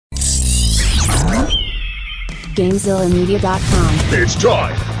GameZillaMedia.com. It's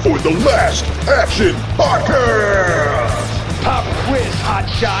time for the Last Action Podcast! Pop quiz,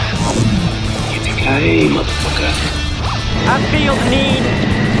 hotshot. Yippee-ki-yay, motherfucker. I feel the need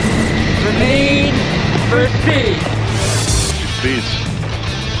for speed. Speeds,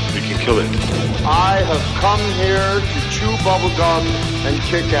 we can kill it. I have come here to chew bubblegum and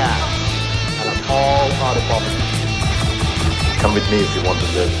kick ass. And I'm all out of bubblegum. Come with me if you want to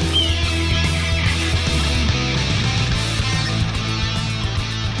live.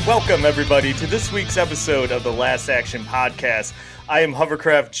 Welcome, everybody, to this week's episode of the Last Action Podcast. I am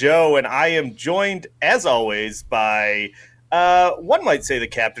Hovercraft Joe, and I am joined, as always, by, one might say the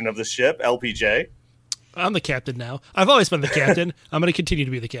captain of the ship, LPJ. I'm the captain now. I've always been the captain. I'm going to continue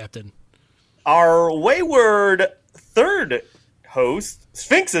to be the captain. Our wayward third host,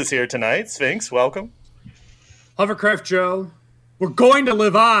 Sphinx, is here tonight. Sphinx, welcome. Hovercraft Joe, we're going to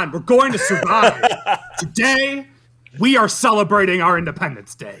live on. We're going to survive. Today, we are celebrating our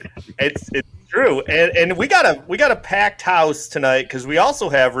Independence Day. It's true, and we got a packed house tonight because we also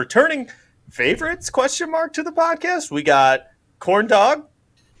have returning favorites ? To the podcast. We got Corn Dog.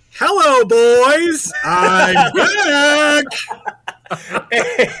 Hello, boys. I'm back.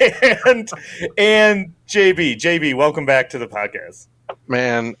 and JB, welcome back to the podcast.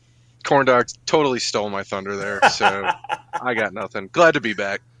 Man, Corn Dog totally stole my thunder there, so I got nothing. Glad to be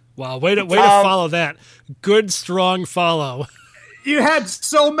back. Wow, way to follow that. Good, strong follow. You had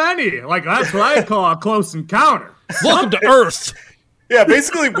so many. Like, that's what I call a close encounter. Welcome to Earth. Yeah,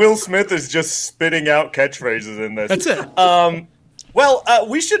 basically Will Smith is just spitting out catchphrases in this. That's it. Well,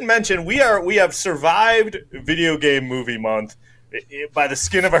 we should mention we have survived Video Game Movie Month by the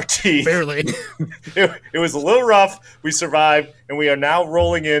skin of our teeth. Barely. It was a little rough. We survived, and we are now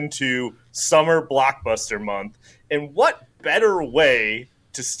rolling into Summer Blockbuster Month. And what better way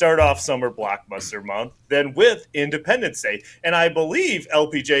to start off Summer Blockbuster Month than with Independence Day? And I believe,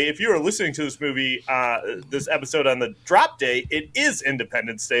 LPJ, if you are listening to this movie, this episode on the drop day, it is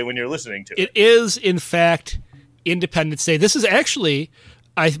Independence Day when you're listening to it. It is, in fact, Independence Day. This is actually,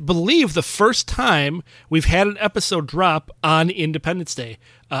 I believe, the first time we've had an episode drop on Independence Day.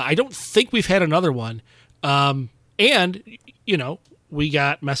 I don't think we've had another one. And, you know, we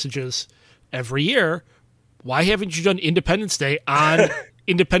got messages every year. Why haven't you done Independence Day on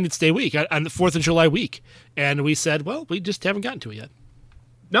Independence Day week, on the 4th of July week? And we said, well, we just haven't gotten to it yet.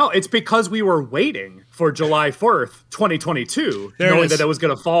 No, it's because we were waiting for July 4th, 2022, knowing that it was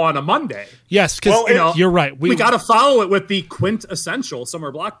going to fall on a Monday. Yes, because you're right. We got to follow it with the quintessential summer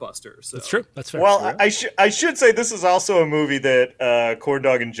blockbusters. So. That's true. That's fair. Well, I should say this is also a movie that Corn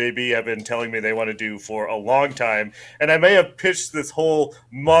Dog and JB have been telling me they want to do for a long time, and I may have pitched this whole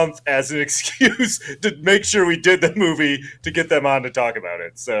month as an excuse to make sure we did the movie to get them on to talk about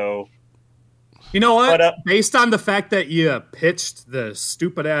it. So. You know what? Based on the fact that you pitched the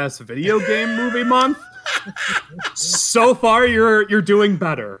stupid-ass video game movie month, so far you're doing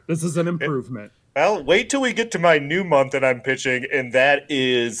better. This is an improvement. Well, wait till we get to my new month that I'm pitching, and that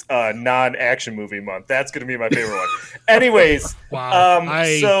is non-action movie month. That's going to be my favorite one. Anyways. Wow.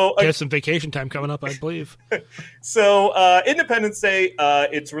 I have some vacation time coming up, I believe. So Independence Day,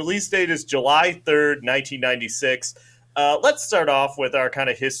 its release date is July 3rd, 1996. Let's start off with our kind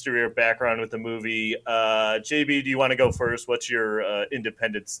of history or background with the movie. JB, do you want to go first? What's your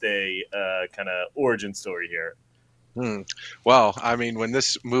Independence Day kind of origin story here? Well, I mean, when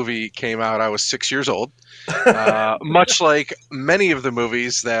this movie came out, I was 6 years old. Much like many of the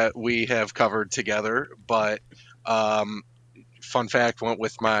movies that we have covered together, but fun fact, went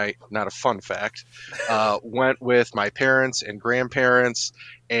with my parents and grandparents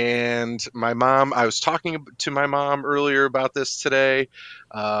and my mom. I was talking to my mom earlier about this today,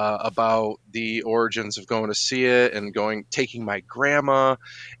 about the origins of going to see it and taking my grandma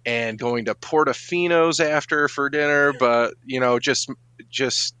and going to Portofino's after for dinner. But, you know, just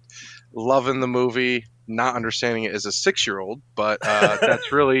loving the movie, not understanding it as a 6-year-old, but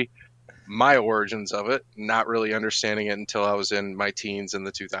that's really my origins of it, not really understanding it until I was in my teens in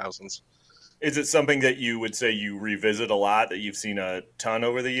the 2000s. Is it something that you would say you revisit a lot, that you've seen a ton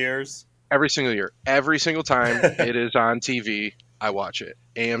over the years? Every single year. Every single time it is on TV, I watch it.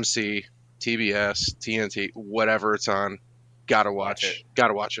 AMC, TBS, TNT, whatever it's on, gotta watch it.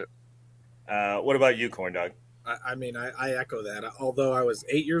 Gotta watch it. What about you, Corn Dog? I mean, I echo that. Although I was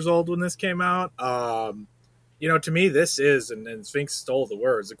 8 years old when this came out, you know, to me, this is, and Sphinx stole the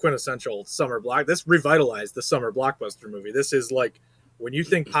words, the quintessential summer block. This revitalized the summer blockbuster movie. This is like, when you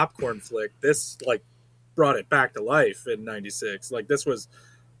think popcorn flick, this like brought it back to life in 96. Like, this was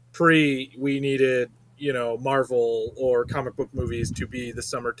we needed, you know, Marvel or comic book movies to be the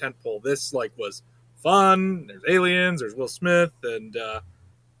summer tentpole. This like was fun. There's aliens. There's Will Smith, and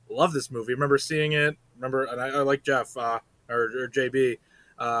love this movie. Remember seeing it. And I like Jeff or JB.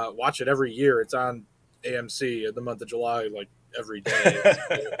 Watch it every year. It's on AMC in the month of July, like every day.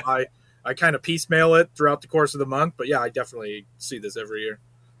 I kind of piecemeal it throughout the course of the month, but yeah, I definitely see this every year.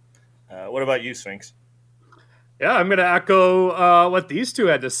 What about you, Sphinx? Yeah, I'm going to echo what these two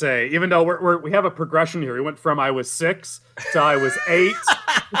had to say. Even though we have a progression here, we went from I was 6 to I was 8,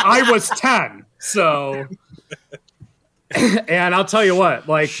 I was 10. So, and I'll tell you what,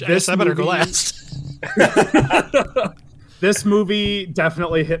 like this, I better go last. This movie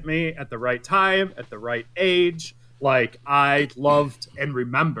definitely hit me at the right time, at the right age. Like, I loved and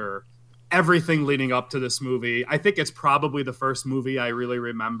remember everything leading up to this movie. I think it's probably the first movie I really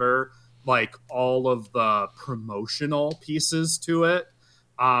remember, like, all of the promotional pieces to it.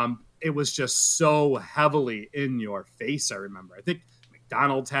 It was just so heavily in your face, I remember. I think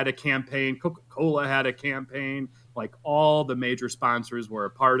McDonald's had a campaign, Coca-Cola had a campaign, like, all the major sponsors were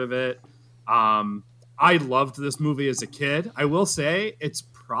a part of it. I loved this movie as a kid. I will say it's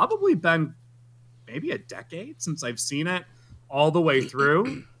probably been maybe a decade since I've seen it all the way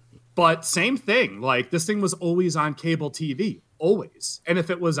through. But same thing. Like, this thing was always on cable TV, always. And if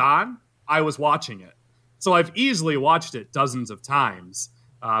it was on, I was watching it. So I've easily watched it dozens of times.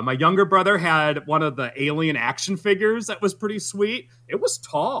 My younger brother had one of the Alien action figures that was pretty sweet. It was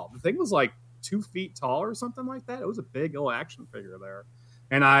tall. The thing was like 2 feet tall or something like that. It was a big little action figure there.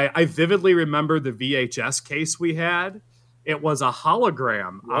 And I vividly remember the VHS case we had. It was a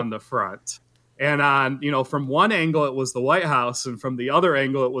hologram on the front. And on, from one angle, it was the White House. And from the other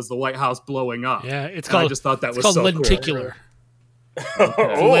angle, it was the White House blowing up. Yeah, it's called, I just thought that was called so lenticular.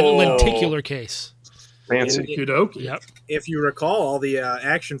 Cool. Lenticular case. Fancy. Yep. If you recall, all the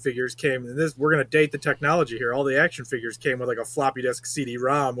action figures came. And this, we're going to date the technology here. All the action figures came with like a floppy disk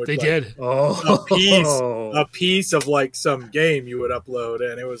CD-ROM. With they like did. A piece of like some game you would upload,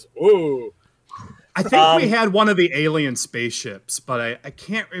 and it was I think we had one of the alien spaceships, but I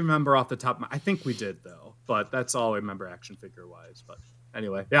can't remember off the top of my. I think we did though, but that's all I remember action figure wise. But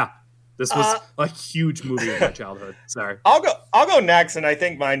anyway, yeah. This was a huge movie in my childhood. Sorry. I'll go next, and I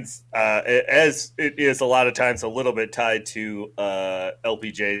think mine's as it is a lot of times a little bit tied to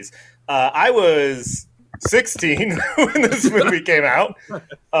LPJ's. I was 16 when this movie came out.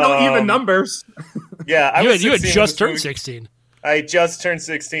 No even numbers. Yeah, you had just turned 16. I just turned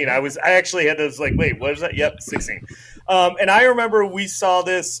 16. I actually had those like, wait, what is that? Yep, 16. And I remember we saw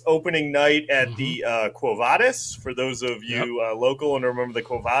this opening night at the Quo Vadis. For those of you local and remember the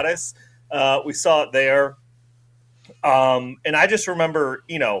Quo Vadis, we saw it there. And I just remember,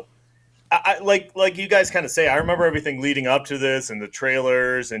 I like you guys kind of say, I remember everything leading up to this and the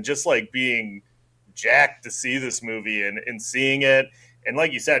trailers and just like being jacked to see this movie and seeing it. And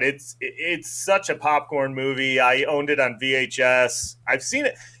like you said, it's such a popcorn movie. I owned it on VHS. I've seen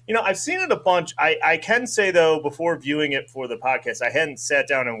it. I've seen it a bunch. I can say, though, before viewing it for the podcast, I hadn't sat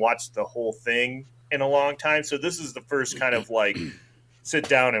down and watched the whole thing in a long time. So this is the first kind of like sit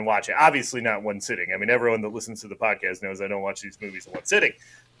down and watch it. Obviously not one sitting. I mean, everyone that listens to the podcast knows I don't watch these movies in one sitting.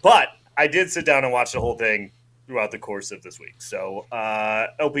 But I did sit down and watch the whole thing throughout the course of this week. So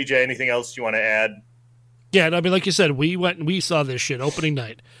LPJ, anything else you want to add? Yeah, I mean, like you said, we went and we saw this shit opening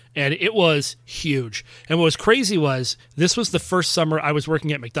night, and it was huge. And what was crazy was this was the first summer I was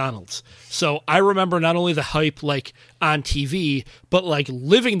working at McDonald's. So I remember not only the hype like on TV, but like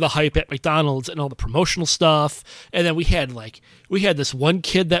living the hype at McDonald's and all the promotional stuff. And then we had this one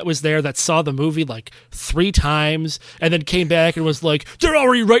kid that was there that saw the movie like 3 times and then came back and was like, they're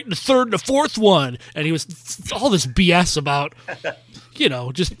already writing the 3rd and the 4th one. And he was all this BS about,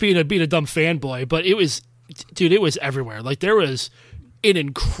 just being a dumb fanboy. But it was... Dude, it was everywhere. Like, there was an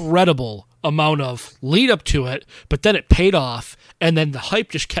incredible amount of lead up to it, but then it paid off, and then the hype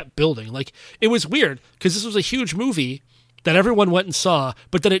just kept building. Like, it was weird, because this was a huge movie that everyone went and saw,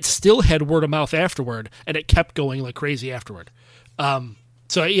 but then it still had word of mouth afterward, and it kept going like crazy afterward.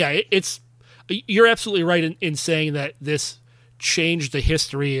 So, yeah, you're absolutely right in saying that this changed the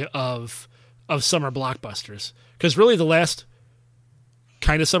history of summer blockbusters, because really the last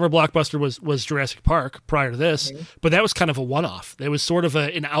kind of summer blockbuster was Jurassic Park prior to this, but that was kind of a one-off. It was sort of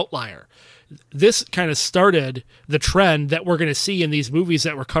an outlier. This kind of started the trend that we're going to see in these movies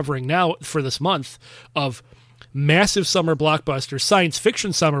that we're covering now for this month of massive summer blockbusters, science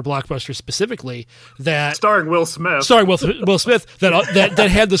fiction summer blockbusters specifically, that starring Will Smith. Will Smith that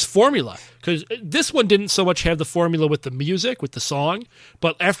had this formula. Because this one didn't so much have the formula with the music, with the song,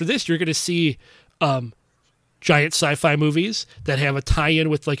 but after this you're going to see giant sci-fi movies that have a tie-in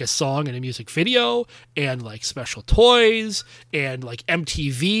with like a song and a music video and like special toys and like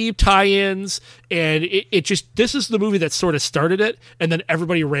MTV tie-ins, and it just, this is the movie that sort of started it, and then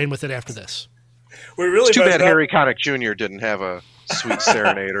everybody ran with it after this. We really It's too bad messed up. Harry Connick Jr. didn't have a sweet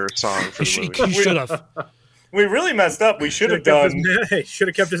serenade or song for the movie. He should have. We really messed up. We should have done. Should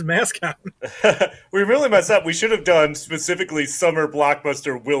have kept his mask on. We really messed up. We should have done specifically summer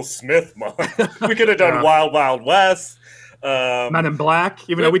blockbuster Will Smith month. We could have done Wild Wild West, Men in Black,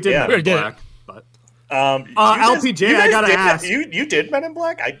 even though we did Men in Black. But LPJ, I gotta ask. You did Men in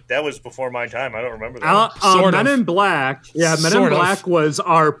Black? That was before my time. I don't remember that. Men in Black. Yeah, Men in Black was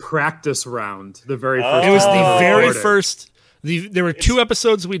our practice round. The very first. It was the very first. There were 2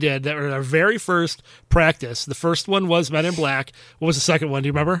 episodes we did that were our very first practice. The first one was Men in Black. What was the second one? Do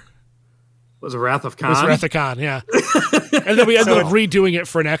you remember? Was it Wrath of Khan? It was Wrath of Khan, yeah. And then we ended up redoing it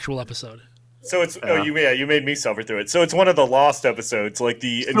for an actual episode. So it's you made me suffer through it. So it's one of the lost episodes, like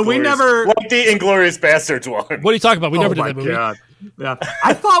the Inglorious Bastards one. What are you talking about? We never did that movie. God. Yeah,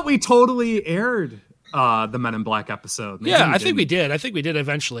 I thought we totally aired the Men in Black episode. Maybe I think we did. I think we did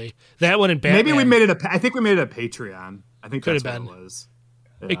eventually. That one and Batman. Maybe we made it. I think we made it a Patreon. I think could that's have been. What it was.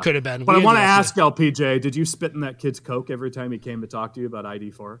 Yeah. It could have been. But I want to ask LPJ, did you spit in that kid's Coke every time he came to talk to you about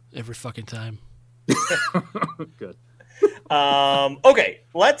ID4? Every fucking time. Good. Okay,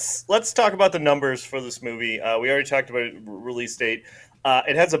 let's talk about the numbers for this movie. We already talked about release date.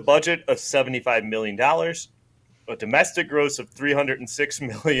 It has a budget of $75 million, a domestic gross of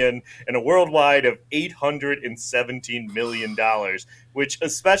 $306 million, and a worldwide of $817 million, which,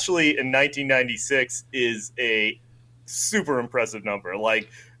 especially in 1996, is a super impressive number. Like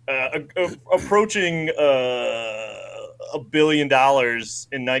approaching $1 billion in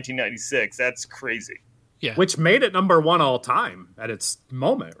 1996. That's crazy. Yeah, which made it number 1 all time at its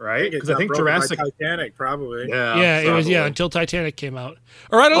moment, right? Because I think Jurassic Titanic probably. Yeah, it was until Titanic came out,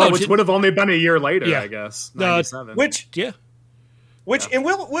 or I don't know, which would have only been a year later, I guess. 97. Which and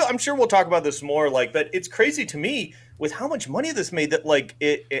we'll I'm sure we'll talk about this more. Like, but it's crazy to me with how much money this made. That like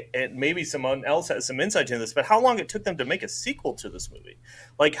it maybe someone else has some insight into this, but how long it took them to make a sequel to this movie?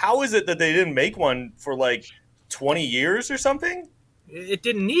 Like, how is it that they didn't make one for like 20 years or something? It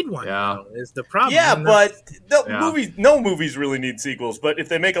didn't need one. Though, is the problem? Yeah, but no movies really need sequels. But if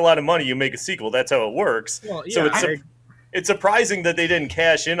they make a lot of money, you make a sequel. That's how it works. Well, yeah, so it's surprising that they didn't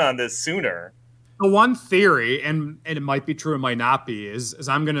cash in on this sooner. The one theory, and it might be true, it might not be, is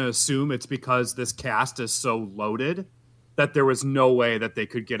I'm going to assume it's because this cast is so loaded that there was no way that they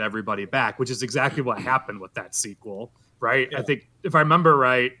could get everybody back, which is exactly what happened with that sequel, right? Yeah. I think, if I remember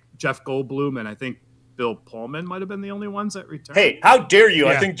right, Jeff Goldblum and I think Bill Pullman might have been the only ones that returned. Hey, how dare you?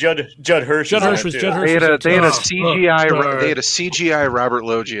 Yeah. I think Judd Hirsch. Judd Hirsch was. They had a CGI. They had a CGI Robert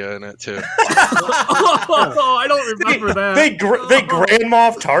Loggia in it too. I don't remember that. They Grand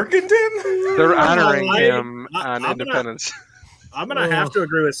Moff Tarkened him. They're honoring him on Independence. I'm gonna have to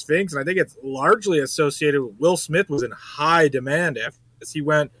agree with Sphinx, and I think it's largely associated with Will Smith was in high demand after this. He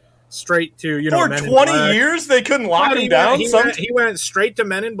went straight to for Men 20 years they couldn't lock him down. He went straight to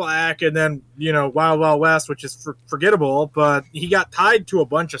Men in Black, and then Wild Wild West, which is forgettable, but he got tied to a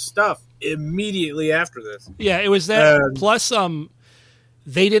bunch of stuff immediately after this. Yeah, it was that. Plus,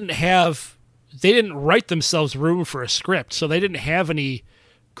 they didn't write themselves room for a script, so they didn't have any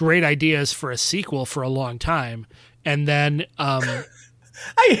great ideas for a sequel for a long time, and then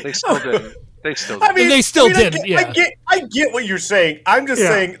they still didn't. They still didn't. Yeah, I get what you're saying. I'm just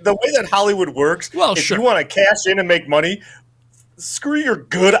saying the way that Hollywood works. Well, if you want to cash in and make money, screw your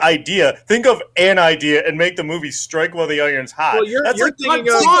good idea. Think of an idea and make the movie strike while the iron's hot.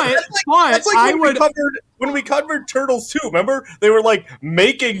 Well, that's when we covered Turtles 2. Remember, they were like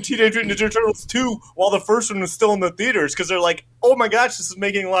making Teenage Mutant Ninja Turtles 2 while the first one was still in the theaters because they're like, oh my gosh, this is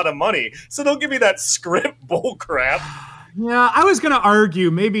making a lot of money. So don't give me that script bull crap. Yeah, I was going to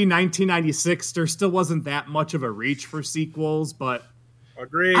argue maybe 1996 there still wasn't that much of a reach for sequels, but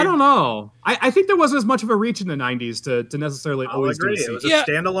agreed. I don't know. I think there wasn't as much of a reach in the 90s to necessarily always do a sequel. It was a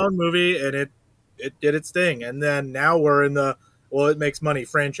standalone movie, and it did its thing. And then now we're in the, it makes money,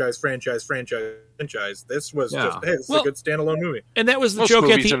 franchise. This was just, hey, this is a good standalone movie. And that was the Most joke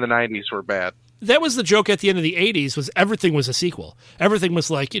movies in the 90s were bad. That was the joke at the end of the 80s, was everything was a sequel. Everything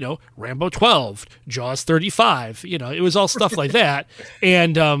was like, Rambo 12, Jaws 35, it was all stuff like that.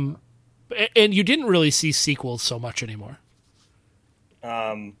 And you didn't really see sequels so much anymore.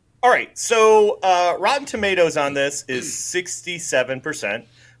 All right, so Rotten Tomatoes on this is 67%,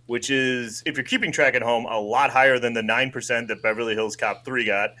 which is, if you're keeping track at home, a lot higher than the 9% that Beverly Hills Cop 3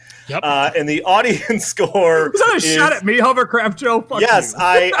 got. Yep. And the audience score Is that a shot at me, Hovercraft Joe? Fuck yes, you.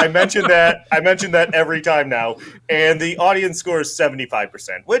 I mentioned that. I mentioned that every time now. And the audience score is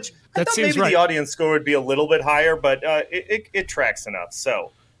 75%, which I That thought seems maybe right. the audience score would be a little bit higher, but it tracks enough.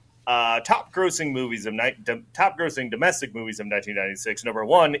 So, top grossing domestic movies of 1996. Number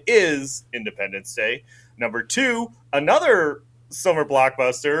 1 is Independence Day. Number 2, another summer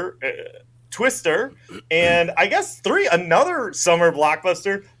blockbuster, Twister, and I guess 3, another summer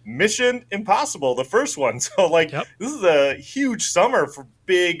blockbuster, Mission Impossible, the first one. So, like, This is a huge summer for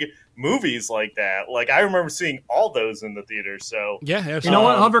big movies like that. Like, I remember seeing all those in the theater. So, Yeah, absolutely. You know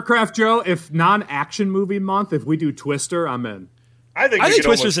what, Hovercraft Joe? If non-action movie month, if we do Twister, I'm in. I think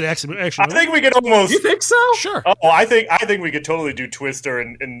Twister's an action movie. I think we could almost. You think so? Sure. Oh, I think we could totally do Twister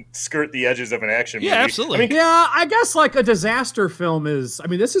and skirt the edges of an action movie. Yeah, absolutely. I mean, Yeah, I guess like a disaster film is. I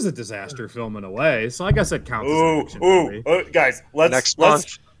mean, this is a disaster film in a way, so I guess it counts as an action movie. Guys,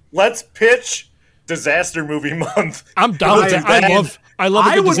 let's pitch disaster movie month. I'm down with that. I love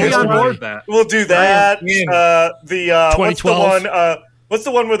a good would be disaster on board movie. with that. We'll do that. What's the 2012. one? What's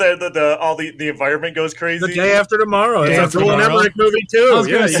the one where the environment goes crazy? The Day After Tomorrow. Day It's After a Roland Tomorrow. Emmerich movie too. I was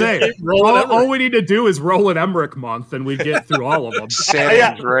gonna you say, keep Roland Emmerich. all we need to do is Roland Emmerich month, and we get through all of them. San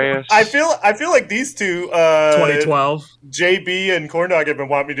Yeah. Andreas. I feel like these two, 2012. JB and Corndog have been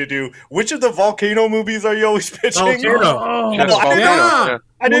wanting me to do. Which of the volcano movies are you always pitching? Volcano. Yes, Oh, I didn't Volcano, know. yeah.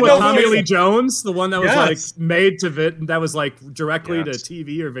 I didn't With know Tommy who was- Lee Jones, the one that was Yes. like made to that was like directly Yes. to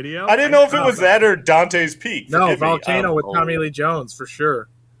TV or video. I didn't know if it was that or Dante's Peak. No, Forgive me. Volcano with Tommy Lee Jones for sure.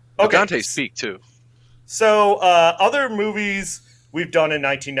 Okay. Dante's Peak too. So, other movies we've done in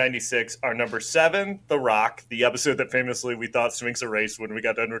 1996 are number 7, The Rock, the episode that famously we thought Sphinx erased when we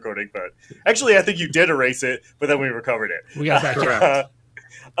got done recording. But actually, I think you did erase it, but then we recovered it. We got back to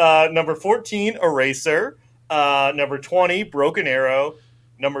it. Number 14, Eraser. Number 20, Broken Arrow.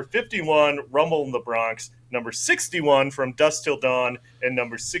 Number 51, Rumble in the Bronx. Number 61, From Dusk Till Dawn. And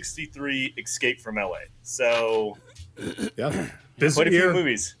number 63, Escape from LA. So, Yeah, quite a few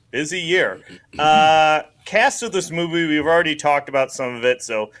movies. Busy year. Cast of this movie, we've already talked about some of it,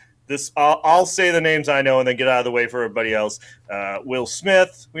 so this I'll say the names I know and then get out of the way for everybody else. Will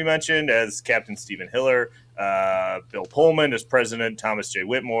Smith, we mentioned, as Captain Stephen Hiller. Bill Pullman as President Thomas J.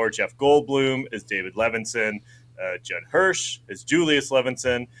 Whitmore. Jeff Goldblum as David Levinson. Judd Hirsch as Julius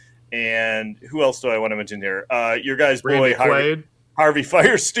Levinson. And who else do I want to mention here? Your guy's boy, Randy Harvey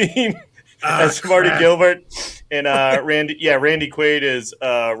Firestein. As Marty Gilbert, and Randy Quaid is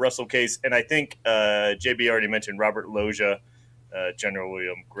Russell Case, and I think JB already mentioned Robert Loggia, General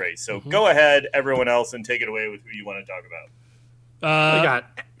William Gray. So go ahead, everyone else, and take it away with who you want to talk about. We got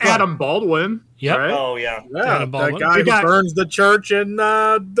Adam Baldwin. Yep. Right? Oh yeah, Yeah, Adam that Baldwin. guy We got- who burns the church in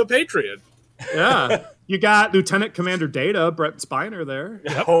The Patriot. Yeah. You got Lieutenant Commander Data, Brett Spiner there.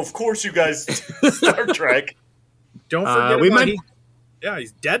 Oh, of course you guys Star Trek. Don't forget we about might-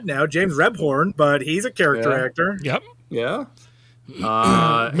 he's dead now, James Rebhorn, but he's a character Yeah. actor. Yep. Yeah.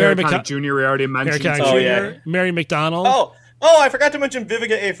 Mary Harry Connick Jr. we already mentioned. Harry Connick Oh, Jr., yeah. Mary McDonald. Oh, I forgot to mention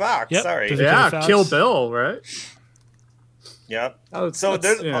Vivica A. Fox. Yep. Sorry. Vivica- Yeah, Fox. Kill Bill, right? Yeah. So So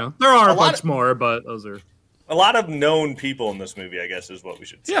there's, there's there are a a lot bunch of- more, but those are. A lot of known people in this movie, I guess, is what we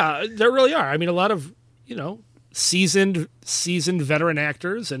should say. Yeah, there really are. I mean, a lot of, seasoned veteran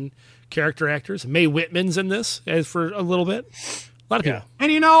actors and character actors. Mae Whitman's in this as for a little bit. A lot of people.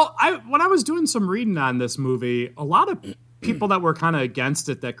 And when I was doing some reading on this movie, a lot of people that were kind of against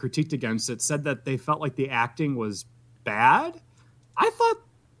it, that critiqued against it, said that they felt like the acting was bad. I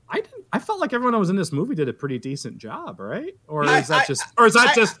felt like everyone that was in this movie did a pretty decent job, right? Or is that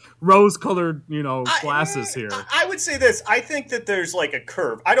just rose-colored, glasses here? I would say this. I think that there's like a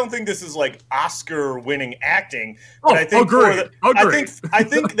curve. I don't think this is like Oscar-winning acting. But I think I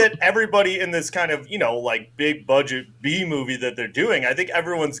think that everybody in this kind of like big budget B movie that they're doing, I think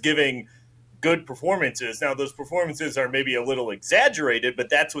everyone's giving good performances. Now those performances are maybe a little exaggerated, but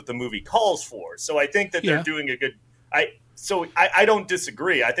that's what the movie calls for. So I think that they're doing a good. I don't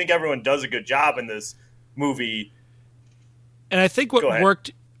disagree. I think everyone does a good job in this movie. And I think what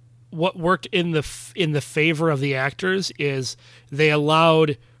worked in the favor of the actors is they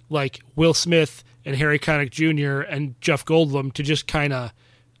allowed like Will Smith and Harry Connick Jr. and Jeff Goldblum to just kind of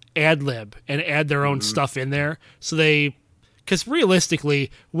ad-lib and add their own stuff in there. So because realistically,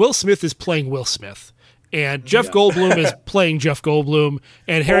 Will Smith is playing Will Smith. and Jeff Goldblum is playing Jeff Goldblum,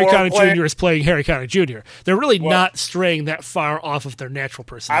 and Harry Connick Jr. is playing Harry Connick Jr. They're really not straying that far off of their natural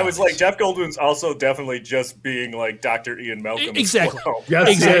personality. I was like, Jeff Goldblum's also definitely just being like Dr. Ian Malcolm. Exactly. Well. Yes,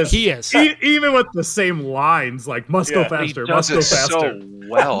 exactly. He is. Even with the same lines, like must go faster, He must does go it faster. so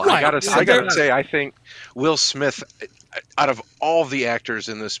well. Right. I gotta say, I think Will Smith, out of all the actors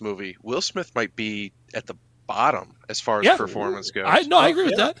in this movie, Will Smith might be at the bottom as far as performance goes. I agree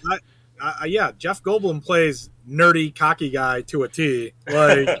with that. Jeff Goldblum plays nerdy, cocky guy to a T.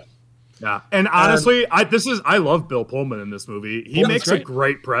 Like, Yeah, and honestly, I love Bill Pullman in this movie. He makes a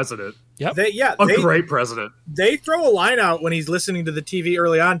great president. Yep. Great president. They throw a line out when he's listening to the TV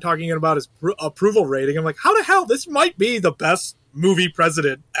early on talking about his approval rating. I'm like, how the hell? This might be the best movie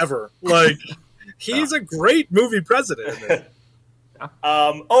president ever. Like, he's a great movie president.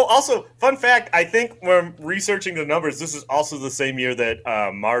 Also, fun fact, I think when researching the numbers, this is also the same year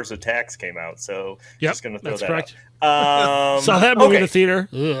that Mars Attacks came out. So just going to throw that correct. out. Saw that movie in the theater.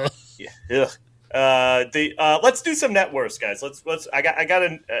 Ugh. Yeah. Let's do some net worths, guys. I got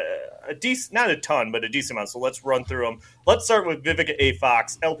a decent, not a ton, but a decent amount. So let's run through them. Let's start with Vivica A.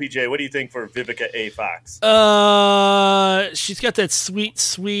 Fox. LPJ, what do you think for Vivica A. Fox? She's got that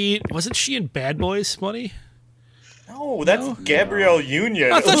sweet. Wasn't she in Bad Boys money? No, that's Gabrielle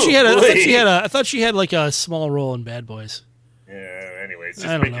Union. I thought she had like a small role in Bad Boys. Yeah. Anyways, just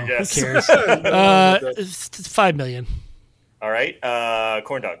I don't make know. your guess. Who cares? It's $5 million. All right.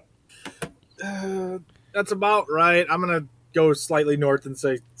 Corn Dog. That's about right. I'm gonna go slightly north and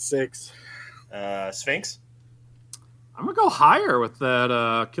say 6. Sphinx. I'm gonna go higher with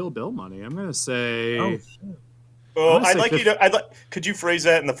that Kill Bill money. I'm gonna say. I'd like you to. Could you phrase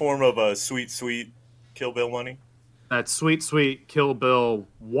that in the form of a sweet Kill Bill money? That sweet Kill Bill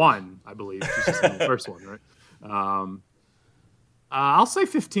 1, I believe. She's just in the first one, right? I'll say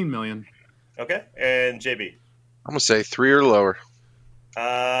 15 million. Okay, and JB. I'm gonna say 3 or lower.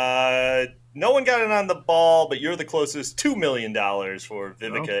 No one got it on the ball, but you're the closest. $2 million for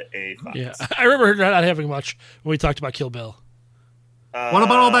Vivica A. Fox. Yeah, I remember her not having much when we talked about Kill Bill. What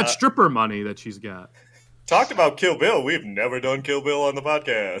about all that stripper money that she's got? Talked about Kill Bill. We've never done Kill Bill on the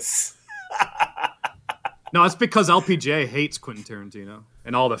podcast. No, it's because LPJ hates Quentin Tarantino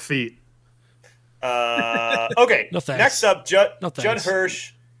and all the feet. Okay. No thanks. Next up, Judd thanks.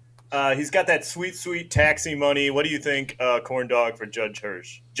 Hirsch. He's got that sweet taxi money. What do you think, Corn Dog, for Judge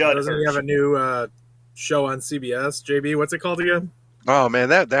Hirsch? Doesn't he have a new show on CBS? JB, what's it called again? Oh man,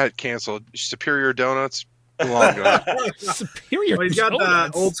 that canceled. Superior Donuts. Long gone. Superior. Well, he's got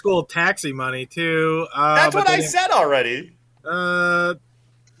the old school taxi money too. That's what I said already.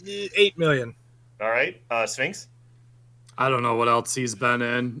 8 million. All right, Sphinx. I don't know what else he's been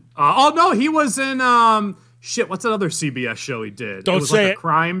in. No, he was in what's that other CBS show he did? Don't it was say like it. A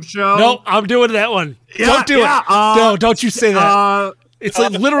crime show. No, I'm doing that one. Don't do it. No, don't you say that. It's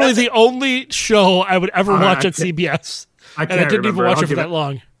like literally the only show I would ever watch on CBS. I didn't remember. even watch it for that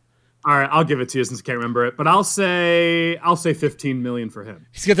long. All right, I'll give it to you since I can't remember it. But I'll say 15 million for him.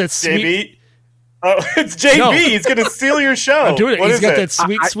 He's got that sweet. JB. Oh, it's JB. No. He's going to steal your show. I'm doing it. He's got that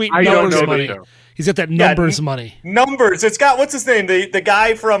sweet numbers money. Know. He's got that numbers money. Numbers. It's got, what's his name? The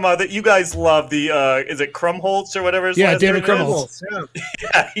guy from that you guys love. Is it Krumholtz or whatever his last David name Krumholtz. is?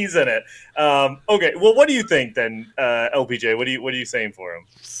 Yeah, he's in it. Okay. Well, what do you think then, LPJ? What are you saying for him?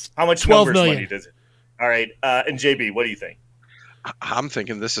 How much 12 numbers million. money does it? All right. And JB, what do you think? I'm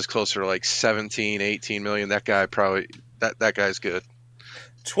thinking this is closer to like 17, 18 million. That guy probably that guy's good.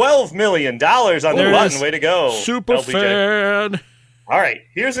 $12 million on the button. Way to go, Super LPJ. fan. All right,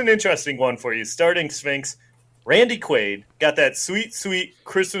 here's an interesting one for you. Starting Sphinx, Randy Quaid got that sweet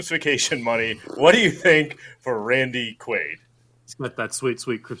Christmas vacation money. What do you think for Randy Quaid? He's got that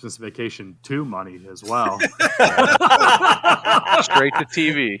sweet Christmas Vacation 2 money as well. Straight to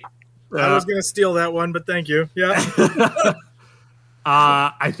TV. I was going to steal that one, but thank you. Yeah.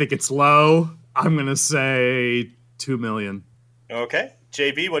 I think it's low. I'm going to say 2 million. Okay.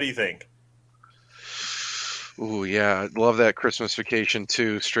 JB, what do you think? Ooh, yeah. I love that Christmas Vacation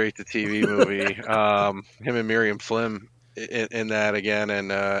 2 straight to TV movie. Him and Miriam Flynn in that again,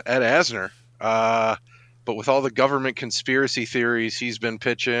 and Ed Asner. But with all the government conspiracy theories he's been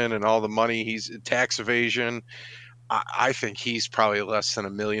pitching and all the money he's tax evasion, I think he's probably less than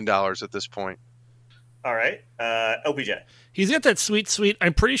 $1 million at this point. All right. LPJ. He's got that sweet.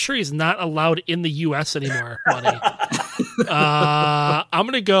 I'm pretty sure he's not allowed in the U.S. anymore money. I'm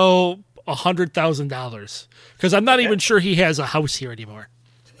going to go $100,000 because I'm not even sure he has a house here anymore.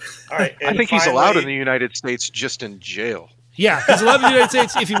 All right. I think he's allowed in the United States, just in jail. Yeah, he's allowed in the United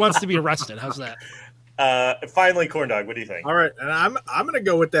States if he wants to be arrested. How's that? Finally, Corn Dog, what do you think? All right, and I'm gonna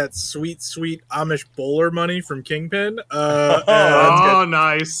go with that sweet Amish bowler money from Kingpin. And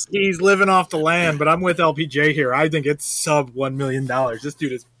nice. he's living off the land, but I'm with LPJ here. I think it's sub $1 million. This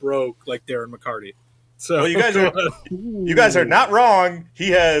dude is broke like Darren McCarty. So Well, you guys are not wrong.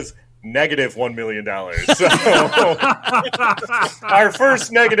 He has negative $1 million. So our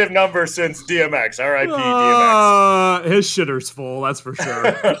first negative number since DMX. R.I.P. DMX. His shitter's full, that's for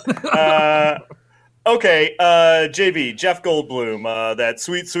sure. Okay, JB, Jeff Goldblum, that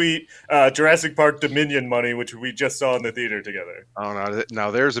sweet Jurassic Park Dominion money, which we just saw in the theater together. Oh, no, now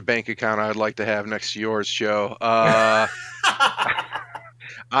there's a bank account I'd like to have next to yours, Joe.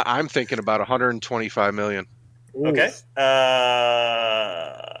 I'm thinking about 125 million. Okay.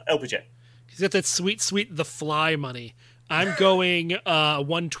 LPJ. He's got that sweet The Fly money. I'm going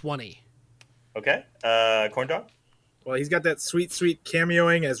 120. Okay. Corn Dog? Well, he's got that sweet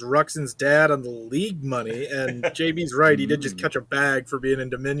cameoing as Ruxin's dad on the League money, and JB's right. He did just catch a bag for being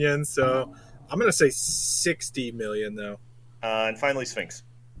in Dominion, so I'm going to say 60 million, though. And finally, Sphinx.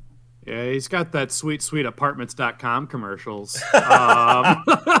 Yeah, he's got that sweet apartments.com commercials.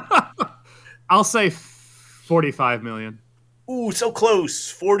 I'll say 45 million. Ooh, so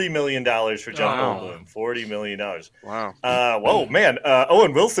close. $40 million for Jeff Goldblum. $40 million. Wow. Whoa, man.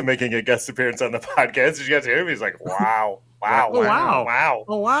 Owen Wilson making a guest appearance on the podcast. Did you guys hear him? He's like, wow. Oh,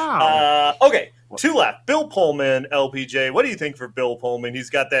 wow. Okay, two left. Bill Pullman, LPJ. What do you think for Bill Pullman? He's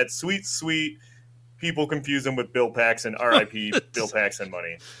got that sweet, people confuse him with Bill Paxton. R.I.P. Bill Paxton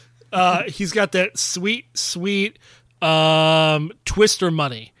money. He's got that sweet Twister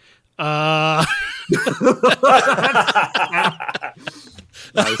money. I'm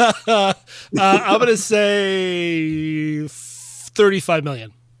gonna say 35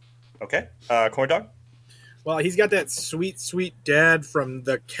 million. Okay, Corn Dog. Well, he's got that sweet dad from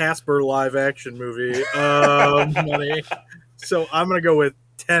the Casper live action movie money. So I'm gonna go with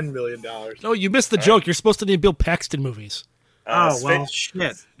 $10 million. No, you missed the joke. You're supposed to name Bill Paxton movies. Well,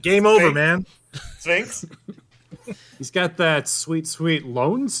 shit. Game over, man. Sphinx. He's got that sweet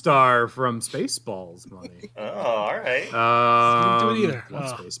Lone Star from Spaceballs money. Oh, all right. Didn't do it either.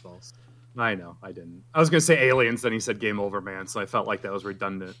 Spaceballs. I know, I didn't. I was going to say Aliens, then he said Game Over, man, so I felt like that was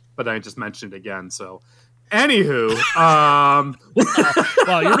redundant. But I just mentioned it again, so... Anywho, wow,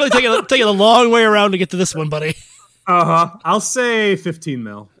 you're really taking a long way around to get to this one, buddy. I'll say 15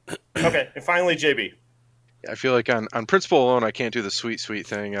 mil. Okay, and finally, JB. I feel like on principle alone, I can't do the sweet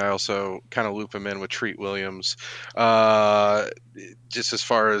thing. I also kind of loop him in with Treat Williams, just as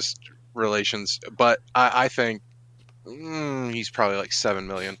far as relations. But I think he's probably like $7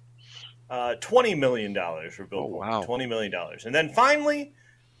 million. $20 million for Bill. Oh, wow. $20 million. And then finally,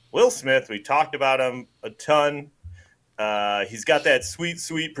 Will Smith. We talked about him a ton. He's got that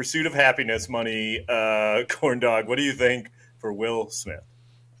sweet Pursuit of Happiness money. Corn Dog, what do you think for Will Smith?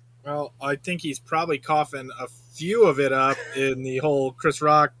 Well, I think he's probably coughing a few of it up in the whole Chris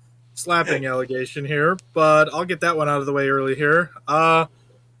Rock slapping allegation here, but I'll get that one out of the way early here.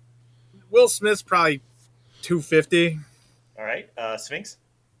 Will Smith's probably 250. All right, Sphinx.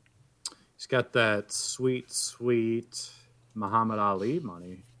 He's got that sweet Muhammad Ali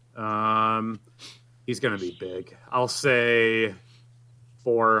money. He's going to be big. I'll say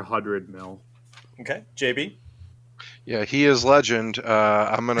 400 mil. Okay, JB. Yeah, he is legend.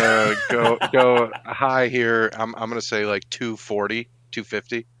 I'm gonna go high here. I'm gonna say like 240,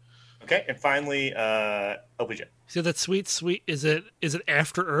 250. Okay, and finally, LPJ. So that sweet. Is it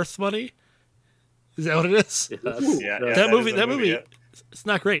After Earth money? Is that what it is? Yes. Yeah, that movie. Yeah. It's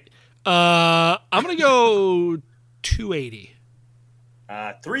not great. I'm gonna go 280.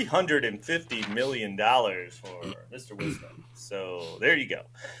 $350 million for Mr. Wisdom. So there you go.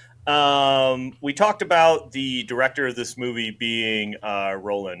 We talked about the director of this movie being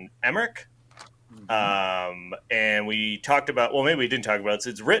Roland Emmerich. And we talked about, well, maybe we didn't talk about it.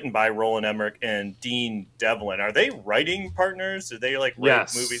 It's written by Roland Emmerich and Dean Devlin. Are they writing partners? Do they write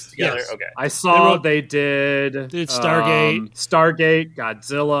movies together? Yes. Okay. I saw they did Stargate. Stargate,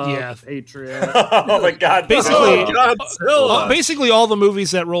 Godzilla, Yeah. Patriot. Oh my God. Basically all the movies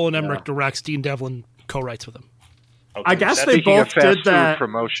that Roland Emmerich directs, Dean Devlin co-writes with him. Okay. I guess That's- they Speaking of both fast did food that.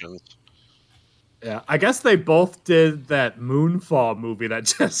 promotions. Yeah, I guess they both did that Moonfall movie that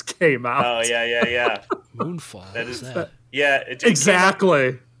just came out. Oh, yeah. Moonfall. That What is is that? Yeah.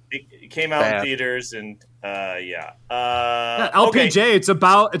 Exactly. It came out in Bad. theaters and, Yeah, okay. LPJ,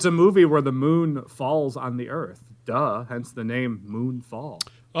 it's a movie where the moon falls on the earth. Duh, hence the name Moonfall.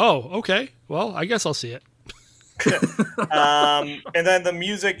 Oh, okay. Well, I guess I'll see it. And then the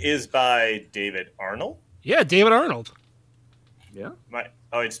music is by David Arnold. Yeah, David Arnold. Yeah.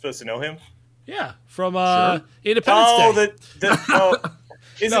 You're supposed to know him? Yeah, from Independence Day.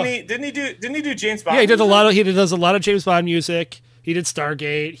 Didn't he do James Bond? Yeah, he does a lot of James Bond music. He did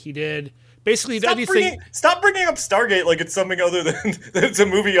Stargate. He did basically anything. Stop bringing up Stargate like it's something other than it's a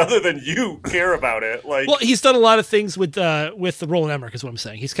movie other than you care about it. Like, well, he's done a lot of things with Roland Emmerich, is what I'm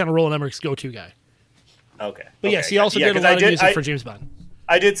saying. He's kind of Roland Emmerich's go-to guy. Okay, but yes, he also did a lot of music for James Bond.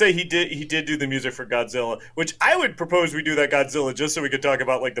 I did say he did do the music for Godzilla, which I would propose we do that Godzilla just so we could talk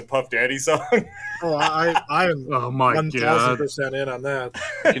about like the Puff Daddy song. Oh, I'm 1,000% in on that.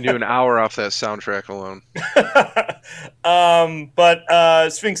 You can do an hour off that soundtrack alone.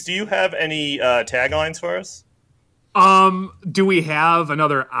 But Sphinx, do you have any taglines for us? Do we have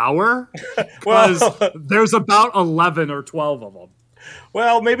another hour? Because there's about 11 or 12 of them.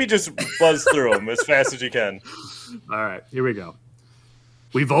 Well, maybe just buzz through them as fast as you can. All right, here we go.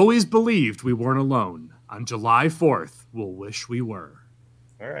 We've always believed we weren't alone. On July 4th, we'll wish we were.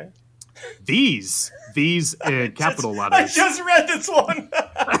 All right. These in capital letters. I just read this one.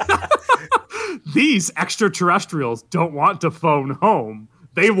 These extraterrestrials don't want to phone home.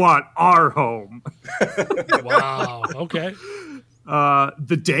 They want our home. Wow. Okay.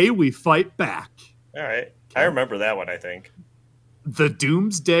 The day we fight back. All right. Okay. I remember that one, I think. The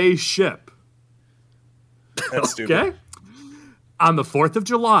Doomsday Ship. That's stupid. Okay. On the 4th of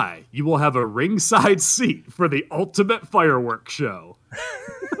July, you will have a ringside seat for the ultimate fireworks show.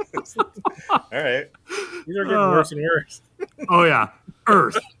 All right. These are getting worse and worse. Oh, yeah.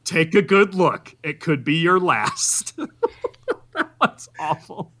 Earth, take a good look. It could be your last. That's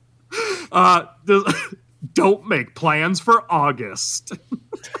awful. Don't make plans for August.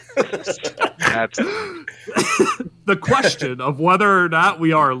 The question of whether or not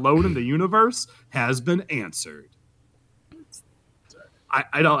we are alone in the universe has been answered.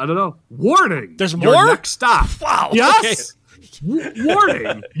 I don't know. Warning. There's more? Your next stop. Wow. Yes. Okay.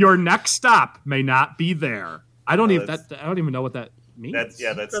 Warning. Your next stop may not be there. I don't even know what that means.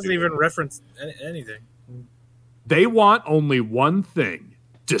 That doesn't stupid. Even reference anything. They want only one thing: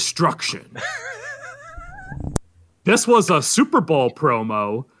 destruction. This was a Super Bowl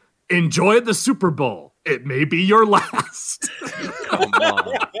promo. Enjoy the Super Bowl. It may be your last. Come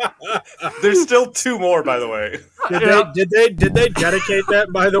on. There's still 2 more, by the way. Did they dedicate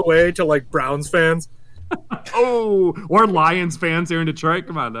that, by the way, to like Browns fans? Oh, or Lions fans here in Detroit.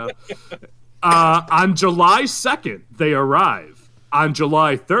 Come on now. On July 2nd, they arrive. On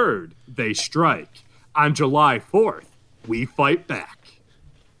July 3rd, they strike. On July 4th, we fight back.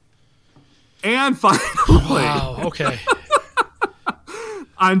 And finally, wow, okay.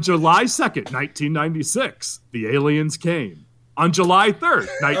 On July 2nd, 1996, the aliens came. On July 3rd,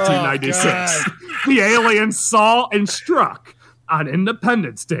 1996, the aliens saw and struck. On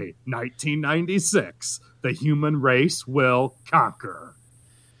Independence Day, 1996, the human race will conquer.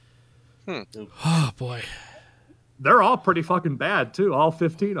 Oh, boy. They're all pretty fucking bad, too. All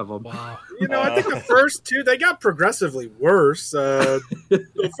 15 of them. Wow. I think the first 2, they got progressively worse.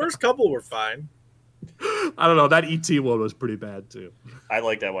 The first couple were fine. I don't know. That E.T. one was pretty bad, too. I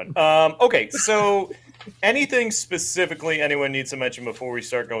like that one. Okay, so anything specifically anyone needs to mention before we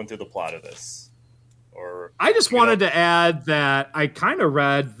start going through the plot of this? Or I just wanted to add that I kind of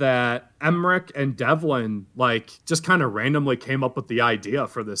read that Emmerich and Devlin just kind of randomly came up with the idea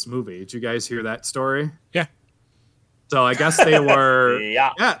for this movie. Did you guys hear that story? Yeah. So I guess they were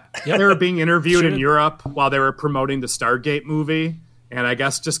they were being interviewed in Sure. Europe while they were promoting the Stargate movie. And I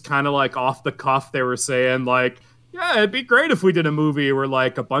guess just kind of off the cuff, they were saying yeah, it'd be great if we did a movie where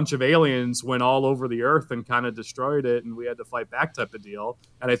a bunch of aliens went all over the earth and kind of destroyed it and we had to fight back type of deal.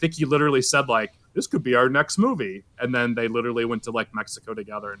 And I think he literally said this could be our next movie. And then they literally went to Mexico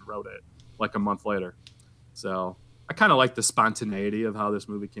together and wrote it a month later. So I kind of like the spontaneity of how this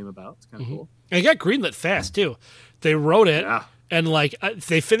movie came about. It's kind of cool. And it got greenlit fast, too. They wrote it, and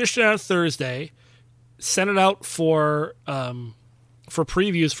they finished it on Thursday, sent it out for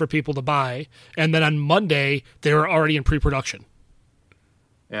previews for people to buy, and then on Monday they were already in pre-production.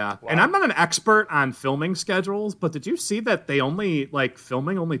 Yeah, wow. And I'm not an expert on filming schedules, but did you see that they only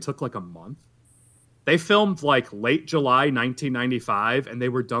filming only took a month? They filmed late July 1995, and they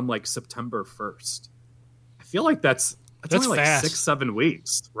were done September 1st. I feel that's only fast. 6-7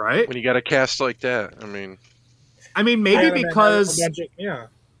 weeks, right? When you got a cast like that, I mean, maybe because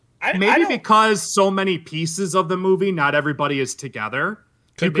because so many pieces of the movie, not everybody is together.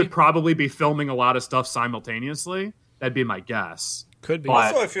 Could probably be filming a lot of stuff simultaneously. That'd be my guess. Could be.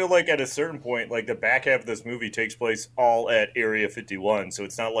 Also, I feel at a certain point, the back half of this movie takes place all at Area 51, so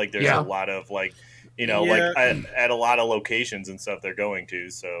it's not there's a lot of at a lot of locations and stuff they're going to.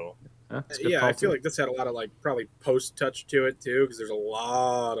 So That's a good Yeah, call, I feel too. like this had a lot of like probably post touch to it too, because there's a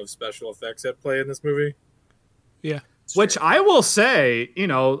lot of special effects at play in this movie. Yeah. Which I will say, a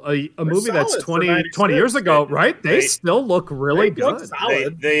movie that's solid for 20 96. years ago, right? They still look really They look good.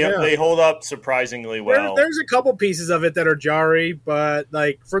 solid. They Yeah. they hold up surprisingly well. There's a couple pieces of it that are jarry, but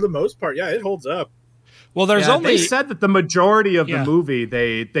like for the most part, yeah, it holds up. Well, there's Yeah, only they said that the majority of Yeah. the movie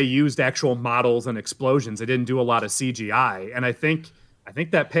they used actual models and explosions. They didn't do a lot of CGI, and I think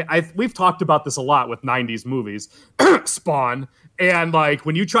that we've talked about this a lot with 90s movies, Spawn, and like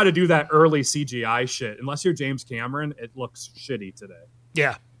when you try to do that early CGI shit, unless you're James Cameron, it looks shitty today.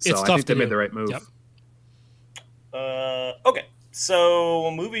 yeah, So it's I tough think to they made do. the right move. Yep. Okay,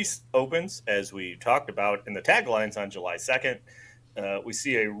 so movie opens, as we talked about in the taglines on July 2nd. We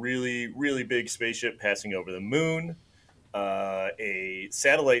see a really, really big spaceship passing over the moon. A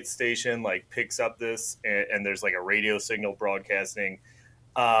satellite station like picks up this, and there's like a radio signal broadcasting.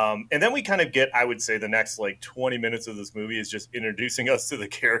 And then we kind of get, I would say, the next like 20 minutes of this movie is just introducing us to the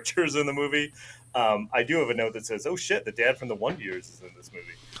characters in the movie. I do have a note that says, "Oh shit, the dad from the Wonder Years is in this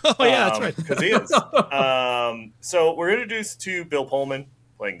movie." Oh yeah, that's right. Because he is. So we're introduced to Bill Pullman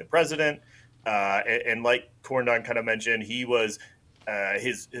playing the president, and like Corndon kind of mentioned, he was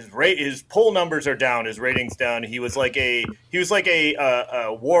his poll numbers are down, his ratings down. He was like a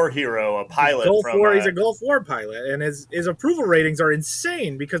war hero, a pilot He's a Gulf War pilot, and his approval ratings are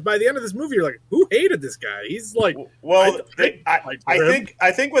insane because by the end of this movie, you're like, who hated this guy? He's like, I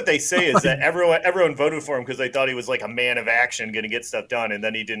think what they say is that everyone voted for him because they thought he was like a man of action, going to get stuff done, and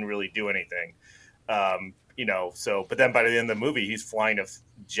then he didn't really do anything. But then by the end of the movie, he's flying a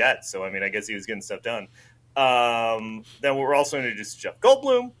jet. So I mean, I guess he was getting stuff done. Then we're also introduced to Jeff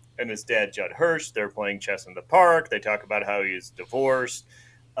Goldblum and his dad, Judd Hirsch. They're playing chess in the park. They talk about how he's divorced.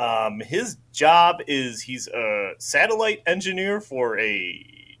 His job is he's a satellite engineer for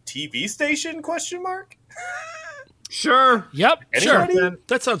a TV station, ? Sure. Yep. Anybody? Sure.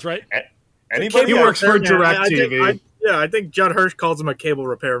 That sounds right. Anybody? He works for repairman. DirecTV. I think Judd Hirsch calls him a cable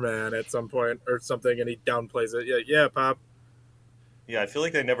repairman at some point or something, and he downplays it. Yeah, Pop. Yeah, I feel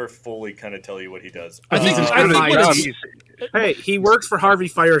like they never fully kind of tell you what he does. I think Hey, he works for Harvey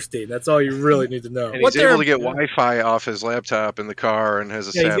Firestein. That's all you really need to know. And he's able to get Wi-Fi off his laptop in the car and has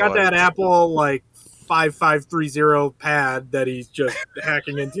a Yeah, he's satellite. got that Apple like 5530 pad that he's just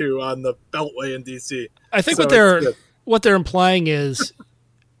hacking into on the Beltway in DC. I think So what they're implying is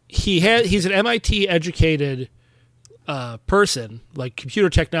he's an MIT educated person, like computer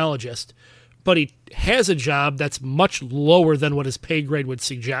technologist, but he has a job that's much lower than what his pay grade would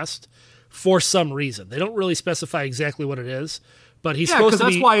suggest for some reason. They don't really specify exactly what it is, but he's supposed to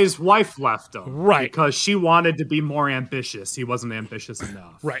be... that's why his wife left him. Right. Because she wanted to be more ambitious. He wasn't ambitious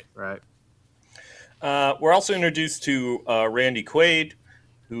enough. Right. We're also introduced to Randy Quaid,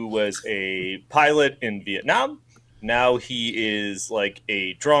 who was a pilot in Vietnam. Now he is like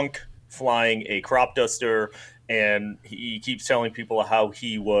a drunk flying a crop duster, and he keeps telling people how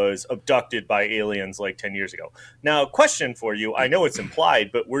he was abducted by aliens like 10 years ago. Now, question for you. I know it's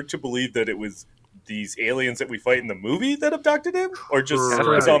implied, but we're to believe that it was these aliens that we fight in the movie that abducted him? Or just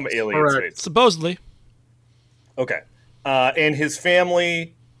some aliens? Supposedly. Okay. And his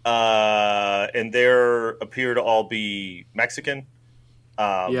family, and they appear to all be Mexican.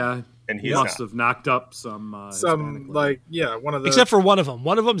 And he's must have knocked up some one of the... Except for one of them.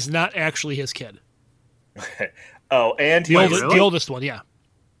 One of them's not actually his kid. Oh, and the oldest one, yeah.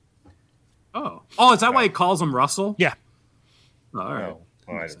 Oh, is that why he calls him Russell? Yeah. Oh, all right.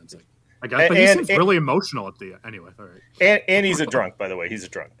 Oh, I guess, but he seems really emotional at the anyway. All right. And he's a drunk, by the way. He's a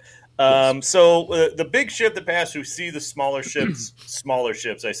drunk. So the big ship that passed, we see the smaller ships,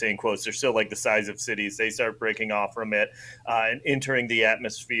 I say in quotes, they're still like the size of cities. They start breaking off from it and entering the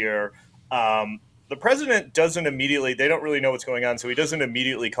atmosphere. The president doesn't immediately, they don't really know what's going on, so he doesn't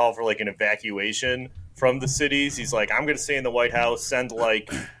immediately call for like an evacuation from the cities. He's like, I'm going to stay in the White House, send like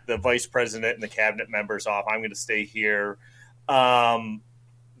the vice president and the cabinet members off. I'm going to stay here. Then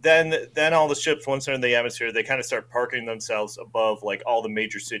all the ships, once they're in the atmosphere, they kind of start parking themselves above like all the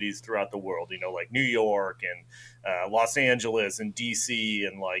major cities throughout the world, like New York and Los Angeles and DC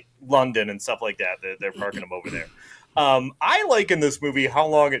and like London and stuff like that. They're parking them over there. I like in this movie how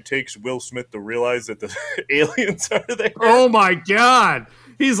long it takes Will Smith to realize that the aliens are there. Oh my God.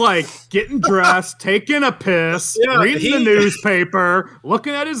 He's like getting dressed, taking a piss, reading the newspaper,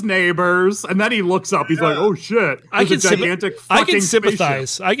 looking at his neighbors, and then he looks up. He's like, "Oh shit!" I can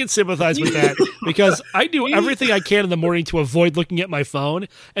sympathize. I can sympathize with that because I do everything I can in the morning to avoid looking at my phone,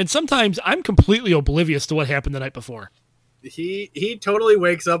 and sometimes I'm completely oblivious to what happened the night before. He totally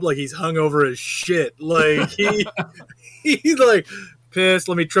wakes up like he's hungover as shit. Like he's like, pissed.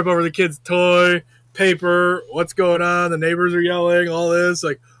 Let me trip over the kid's toy, paper. What's going on? The neighbors are yelling, all this.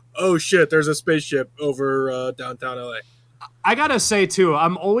 Like, oh shit, there's a spaceship over downtown LA. I gotta say, too,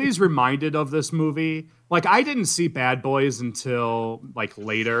 I'm always reminded of this movie. Like, I didn't see Bad Boys until, like,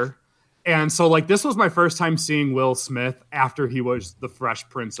 later. And so, like, this was my first time seeing Will Smith after he was the Fresh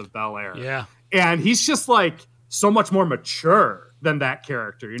Prince of Bel-Air. Yeah. And he's just, like, so much more mature than that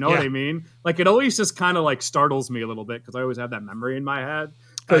character. You know what I mean? Like, it always just kind of, like, startles me a little bit because I always have that memory in my head.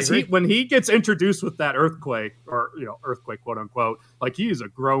 Because when he gets introduced with that earthquake, or, you know, earthquake, quote unquote, like, he is a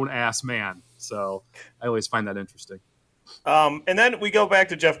grown-ass man. So I always find that interesting. And then we go back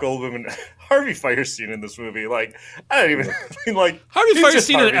to Jeff Goldblum and Harvey Fierstein in this movie. Like, I don't even like Harvey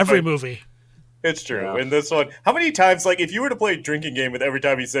Fierstein in every movie. It's true. Yeah. In this one, how many times, like, if you were to play a drinking game with every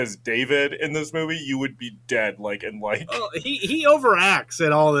time he says David in this movie, you would be dead. Like, and like, he overacts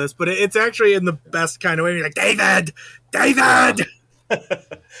in all this, but it's actually in the best kind of way. He's like, David.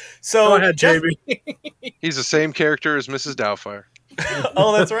 So go ahead, Jamie. He's the same character as Mrs. Doubtfire.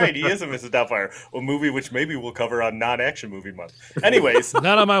 Oh, that's right. He is a Mrs. Doubtfire, a movie which maybe we'll cover on non-action movie month. Anyways,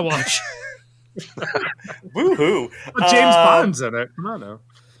 not on my watch. Woohoo! James Bond's in it. Come on now.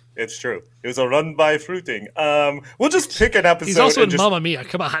 It's true. It was a run by fruiting. We'll just pick an episode. He's also in Mamma Mia.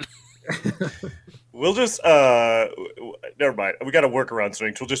 Come on. We'll just never mind. We got to work around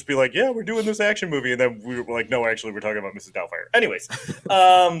things. We'll just be like, yeah, we're doing this action movie, and then we're like, no, actually, we're talking about Mrs. Doubtfire. Anyways,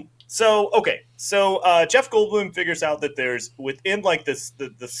 so Jeff Goldblum figures out that there's within like this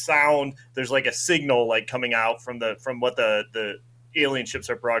the sound. There's like a signal like coming out from what the alien ships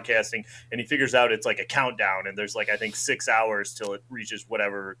are broadcasting, and he figures out it's like a countdown, and there's like I think 6 hours till it reaches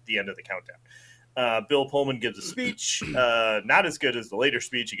whatever the end of the countdown. Bill Pullman gives a speech, not as good as the later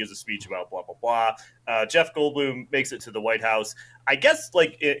speech. He gives a speech about blah, blah, blah. Jeff Goldblum makes it to the White House. I guess,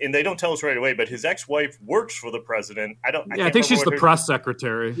 like, and they don't tell us right away, but his ex-wife works for the president. I think she's the press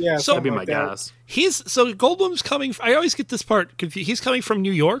secretary. Yeah, so that'd be my guess. So Goldblum's coming. I always get this part confused. He's coming from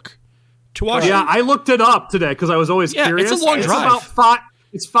New York to Washington. Yeah, I looked it up today because I was always curious. It's a long drive.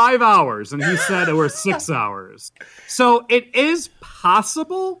 It's 5 hours, and he said it was 6 hours. So it is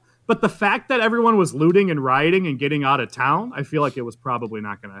possible. But the fact that everyone was looting and rioting and getting out of town, I feel like it was probably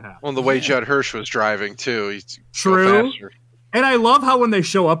not going to happen. Well, the way Judd Hirsch was driving, too. He's true. And I love how when they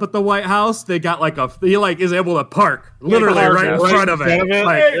show up at the White House, they got he is able to park literally right in front of it.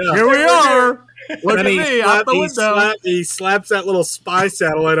 Like, here we are. Look at me out the window. He slaps that little spy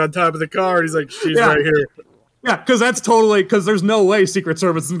satellite on top of the car, and he's like, she's right here. Yeah, because because there's no way Secret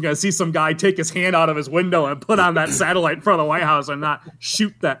Service is going to see some guy take his hand out of his window and put on that satellite in front of the White House and not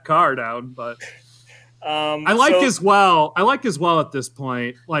shoot that car down. But I like as well at this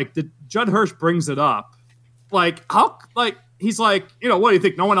point, like Judd Hirsch brings it up. Like, how, like, he's like, you know, what do you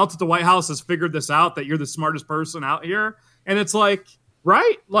think? No one else at the White House has figured this out, that you're the smartest person out here? And it's like,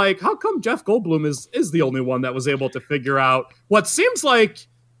 right? Like, how come Jeff Goldblum is the only one that was able to figure out what seems like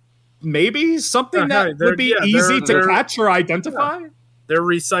maybe something that would be easy to catch or identify? Yeah. They're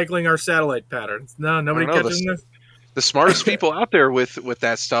recycling our satellite patterns. No, nobody catches this. The smartest people out there with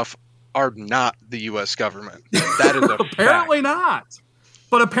that stuff are not the U.S. government. That is apparently not.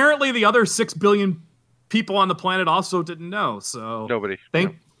 But apparently the other 6 billion people on the planet also didn't know. So nobody.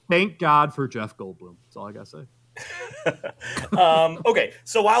 Thank God for Jeff Goldblum. That's all I gotta say. Okay,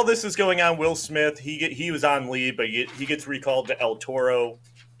 so while this is going on, Will Smith he was on leave, but he gets recalled to El Toro,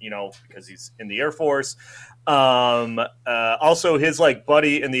 you know, because he's in the Air Force. Also, his like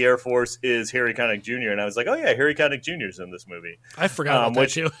buddy in the Air Force is Harry Connick Jr. And I was like, oh yeah, Harry Connick Jr. is in this movie. I forgot about that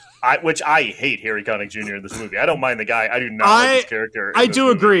too. Which I hate Harry Connick Jr. in this movie. I don't mind the guy. I do not like his character. I do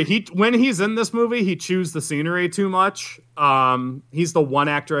agree. When he's in this movie, he chews the scenery too much. He's the one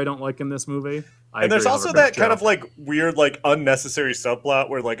actor I don't like in this movie. And there's also that kind of like weird, like unnecessary subplot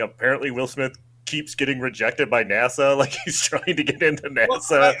where like apparently Will Smith keeps getting rejected by NASA. Like he's trying to get into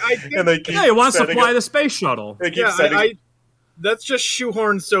NASA, and they keep he wants to fly the space shuttle. That's just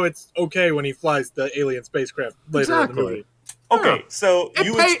shoehorned so it's okay when he flies the alien spacecraft later in the movie. Okay, so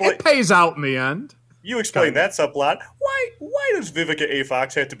it pays out in the end. You explain that subplot. Why does Vivica A.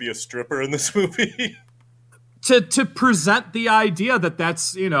 Fox have to be a stripper in this movie? to present the idea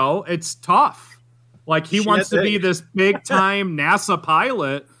that's, you know, it's tough. Like he wants to be this big time NASA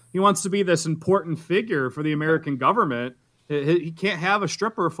pilot. He wants to be this important figure for the American government. He can't have a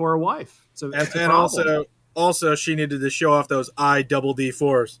stripper for a wife. And also, she needed to show off those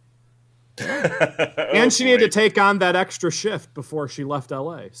IDD4s. And she needed to take on that extra shift before she left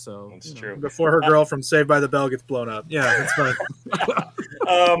LA. So that's true. Before her girl from Saved by the Bell gets blown up. Yeah, that's fine.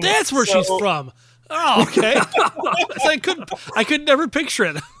 That's where she's from. Oh, okay. So I could never picture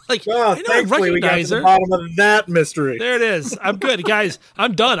it. Like, Oh, I know I thankfully, we got to recognize the her. bottom of that mystery. There it is. I'm good, guys.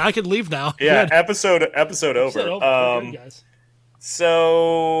 I'm done. I can leave now. Yeah, Good. episode over. Episode over. We're good, guys.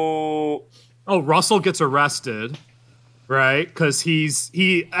 So Russell gets arrested, right? Because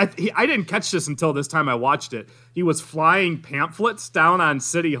I didn't catch this until this time I watched it. He was flying pamphlets down on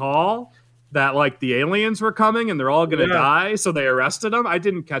City Hall that like the aliens were coming and they're all gonna die, so they arrested him. I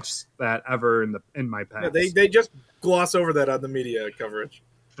didn't catch that ever in my past. Yeah, they just gloss over that on the media coverage.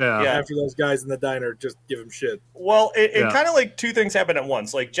 Yeah. After those guys in the diner just give him shit. Well, it kind of like two things happen at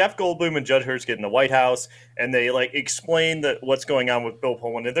once. Like Jeff Goldblum and Judd Hirsch get in the White House, and they like explain that what's going on with Bill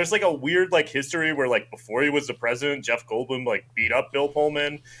Pullman. And there's like a weird like history where like before he was the president, Jeff Goldblum like beat up Bill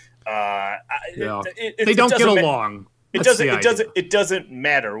Pullman. They don't get along. It doesn't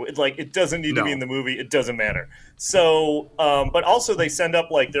matter. It doesn't need to be in the movie. It doesn't matter. So, but also they send up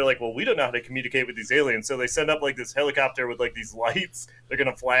like they're like, well, we don't know how to communicate with these aliens, so they send up like this helicopter with like these lights. They're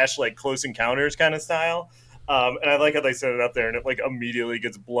gonna flash like Close Encounters kind of style. And I like how they set it up there, and it like immediately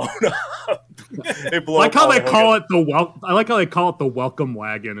gets blown up. They blow. I like how they call it the welcome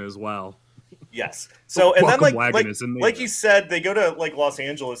wagon as well. Yes. So and Welcome then wagon is in there. like you said, they go to like Los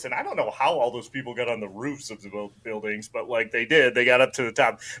Angeles, and I don't know how all those people got on the roofs of the buildings, but like they did, they got up to the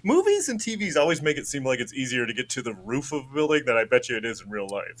top. Movies and TVs always make it seem like it's easier to get to the roof of a building than I bet you it is in real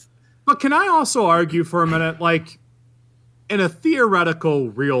life. But can I also argue for a minute, like in a theoretical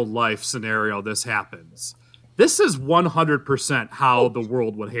real life scenario, this happens. This is 100% how the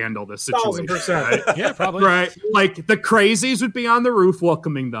world would handle this situation. 1000%. Right? Yeah, probably. Right. Like the crazies would be on the roof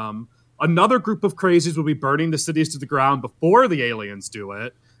welcoming them. Another group of crazies will be burning the cities to the ground before the aliens do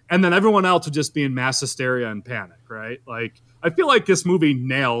it. And then everyone else would just be in mass hysteria and panic, right? Like, I feel like this movie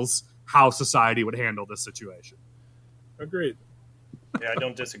nails how society would handle this situation. Agreed. Yeah, I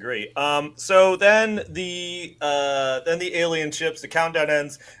don't disagree. So then the alien ships, the countdown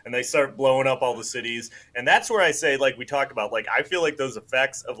ends, and they start blowing up all the cities. And that's where I say, like we talk about, like I feel like those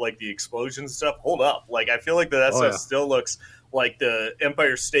effects of like the explosions and stuff hold up. Like I feel like that stuff still looks like the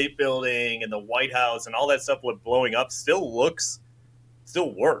Empire State Building and the White House and all that stuff with blowing up still works.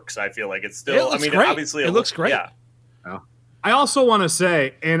 I feel like it's still. Yeah, it looks great. Obviously it looks great. Yeah. I also want to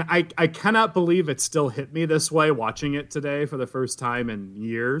say, and I cannot believe it still hit me this way watching it today for the first time in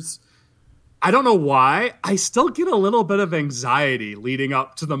years. I don't know why. I still get a little bit of anxiety leading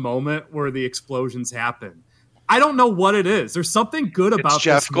up to the moment where the explosions happen. I don't know what it is. There's something good about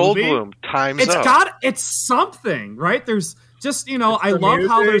Jeff this movie. Goldblum. Time's up. It's something, right? There's just, I love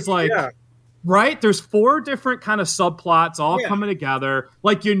music, how there's like, right? There's 4 different kind of subplots all coming together.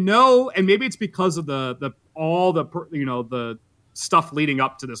 Like, and maybe it's because of the stuff leading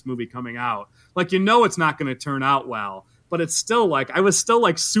up to this movie coming out. Like, it's not going to turn out well, but it's still like, I was still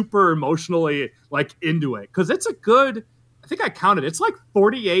like super emotionally like into it. Cause it's I think I counted, it's like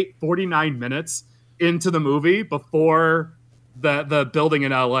 49 minutes into the movie before the building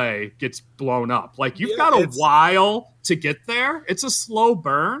in LA gets blown up. Like you've got a while to get there. It's a slow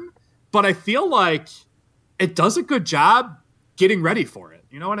burn, but I feel like it does a good job getting ready for it.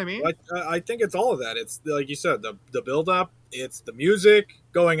 You know what I mean? I think it's all of that. It's like you said, the build up, it's the music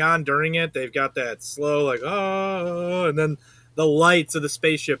going on during it. They've got that slow, like, oh, and then the lights of the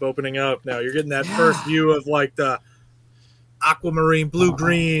spaceship opening up. Now you're getting that first view of like the aquamarine, blue,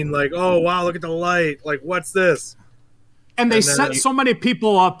 green, like, oh, wow, look at the light. Like, what's this? And they set so many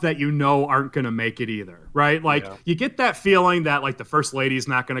people up that aren't going to make it either, right? Like, you get that feeling that, like, the First Lady's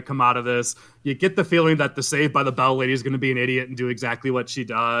not going to come out of this. You get the feeling that the Saved by the Bell lady is going to be an idiot and do exactly what she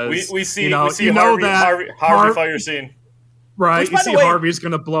does. We see Harvey fire scene. Right, Which, you see way, Harvey's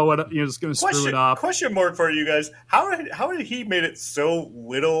going to blow it up. He's going to screw it up. Question mark for you guys. How did he made it so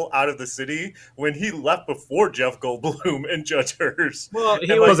little out of the city when he left before Jeff Goldblum and Judge Hirsch? Well,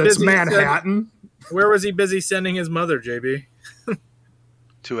 it's Manhattan. Where was he busy sending his mother, JB?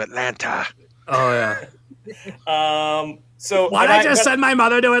 To Atlanta. Oh, yeah. So why did I just send my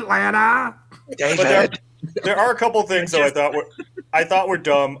mother to Atlanta? David. There are a couple things that I thought were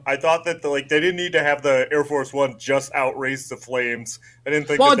dumb. I thought that they didn't need to have the Air Force One just outrace the flames. I didn't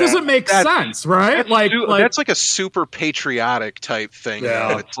think. Well, it doesn't make sense, right? That's like a super patriotic type thing.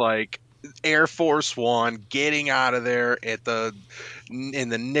 Yeah. It's like Air Force One getting out of there in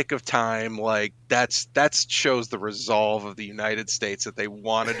the nick of time. Like that shows the resolve of the United States that they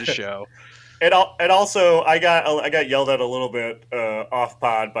wanted to show. And also, I got yelled at a little bit off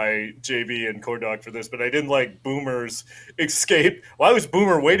pod by JB and Cordog for this, but I didn't like Boomer's escape. Why was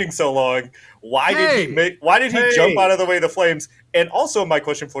Boomer waiting so long? Why did he jump out of the way of the flames? And also, my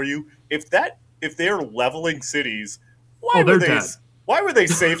question for you: if they're leveling cities, why were they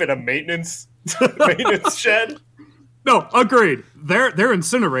safe in a maintenance Maintenance shed. No, agreed. They're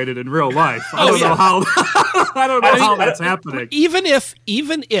incinerated in real life. I don't know how. I don't know how that's happening. Even if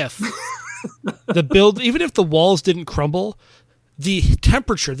even if the walls didn't crumble, the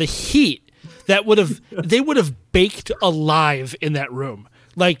temperature, the heat that they would have baked alive in that room.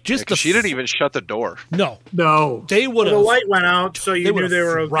 Like just she didn't even shut the door. No, they would have. The light went out, so you knew they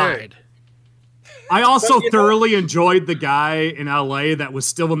were okay. I also thoroughly enjoyed the guy in LA that was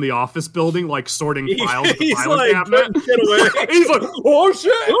still in the office building, like sorting files at the filing cabinet. He's like, "Oh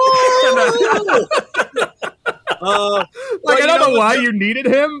shit!" I don't know why you needed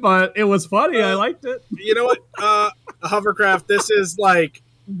him, but it was funny. I liked it. You know what, Hovercraft? This is like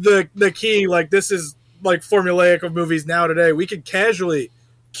the key. Like this is like formulaic of movies now today. We can casually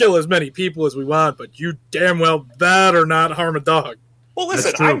kill as many people as we want, but you damn well better not harm a dog. Well,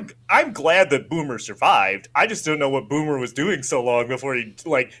 listen, I'm glad that Boomer survived. I just don't know what Boomer was doing so long before he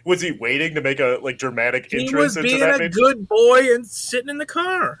was he waiting to make a dramatic entrance into that? He was being a good boy and sitting in the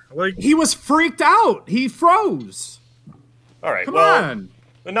car. Like he was freaked out. He froze. All right, come on.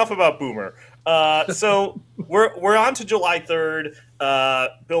 Enough about Boomer. So we're on to July 3rd.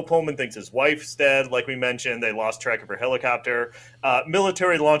 Bill Pullman thinks his wife's dead. Like we mentioned, they lost track of her helicopter.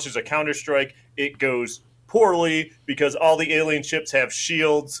 Military launches a counterstrike. It goes poorly because all the alien ships have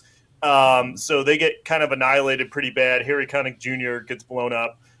shields. So they get kind of annihilated pretty bad. Harry Connick Jr. gets blown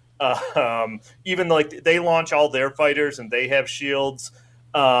up. Even they launch all their fighters and they have shields.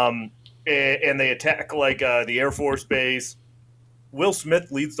 And they attack the Air Force base. Will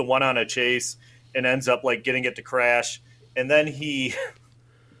Smith leads the one on a chase and ends up getting it to crash. And then he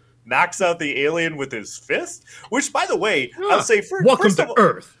knocks out the alien with his fist, which, by the way, I'll say welcome to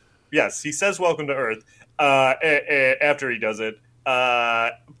Earth. Yes, he says welcome to Earth after he does it.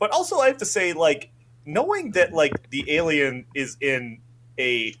 But also I have to say, knowing that the alien is in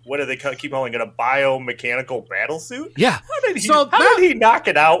a, what do they keep calling it, a biomechanical battle suit? Yeah. How did he knock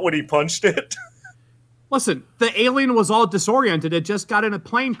it out when he punched it? Listen, the alien was all disoriented. It just got in a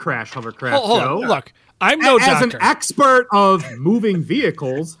plane crash, Hovercraft. Hold on. Look, I'm no doctor. As an expert of moving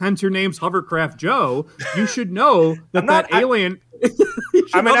vehicles, hence your name's Hovercraft Joe, you should know that alien...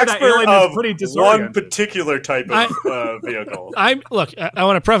 I'm an expert of one particular type of vehicle. I want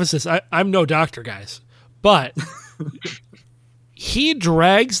to preface this. I'm no doctor, guys. But he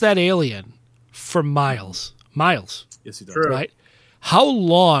drags that alien for miles. Miles. Yes, he does. Right? How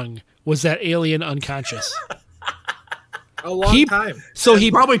long was that alien unconscious? A long time. So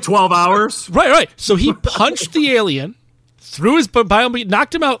he probably 12 hours. Right. So he punched the alien through his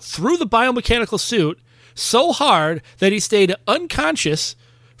knocked him out through the biomechanical suit so hard that he stayed unconscious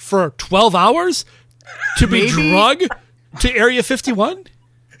for 12 hours to be drugged to Area 51.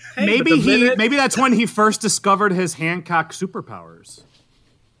 Hey, maybe that's when he first discovered his Hancock superpowers.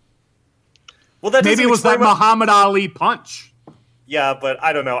 Well, maybe it was that Muhammad Ali punch. Yeah, but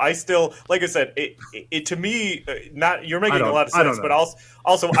I don't know. I still, like I said, it to me, you're making a lot of sense, but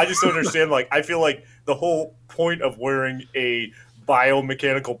also I just don't understand. I feel like the whole point of wearing a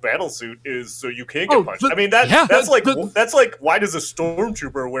biomechanical battle suit is so you can't get punched. That's like why does a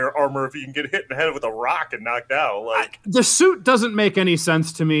stormtrooper wear armor if he can get hit in the head with a rock and knocked out? The suit doesn't make any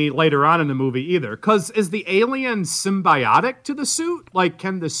sense to me later on in the movie either. Because is the alien symbiotic to the suit?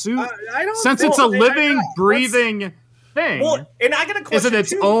 Can the suit, since it's a living, breathing thing, and I got a question. Is it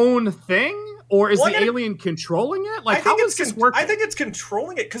its own thing, or is the alien controlling it? How is this working? I think it's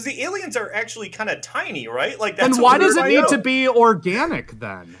controlling it because the aliens are actually kind of tiny, right? Then why does it need to be organic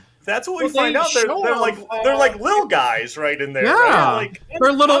then? That's what we find out. They're like little guys right in there. Yeah, right?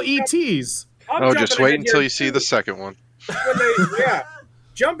 They're little ETs. Just wait until you see the second one.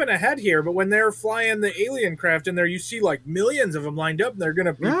 Jumping ahead here, but when they're flying the alien craft in there, you see millions of them lined up, and they're going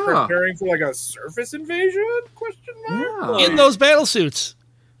to be preparing for a surface invasion? Question mark? In those battle suits,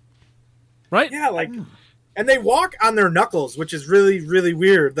 right? Yeah, and they walk on their knuckles, which is really, really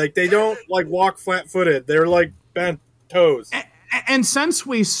weird. They don't walk flat-footed; they're bent toes. And since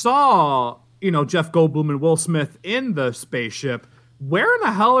we saw, Jeff Goldblum and Will Smith in the spaceship, where in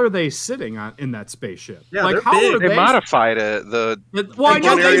the hell are they sitting in that spaceship? Yeah, how they modified it. I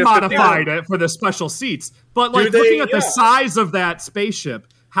know they modified it for the special seats, but looking at the size of that spaceship,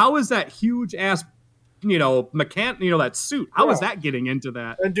 how is that huge ass, that suit? How is that getting into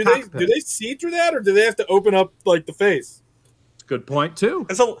that? And do they see through that, or do they have to open up the face? Good point too.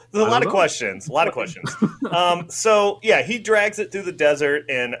 There's a lot of know. questions. A lot of questions. So yeah, he drags it through the desert,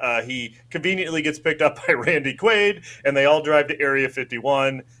 and he conveniently gets picked up by Randy Quaid, and they all drive to Area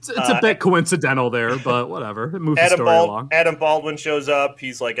 51. It's a bit coincidental there, but whatever. It moves the story along. Adam Baldwin shows up.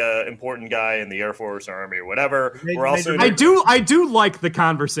 He's like a important guy in the Air Force or Army or whatever. We're also I do like the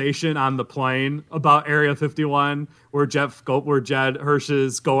conversation on the plane about Area 51 where Jed Hirsch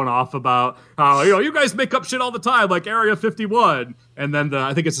is going off about how you guys make up shit all the time like Area 51, and then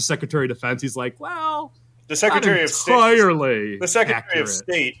I think it's the Secretary of Defense. He's like, well, the Secretary of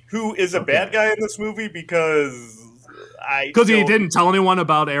State, who is a bad guy in this movie because he didn't tell anyone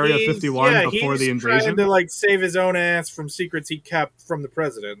about Area 51 before the invasion. Trying to like save his own ass from secrets he kept from the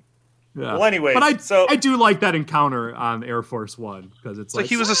president. Yeah. Well, anyway, but I do like that encounter on Air Force One because it's like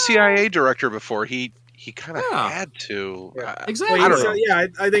he was a CIA director before. He kind of had to. Yeah. Exactly. I don't know. Yeah,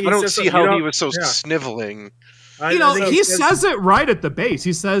 I think I don't see how he was so sniveling. He says it right at the base.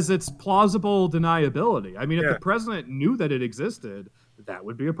 He says it's plausible deniability. I mean, if the president knew that it existed, that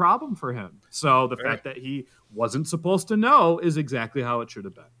would be a problem for him. So the fact that he wasn't supposed to know is exactly how it should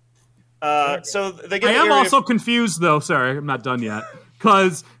have been. So they get. I am also confused, though. Sorry, I'm not done yet.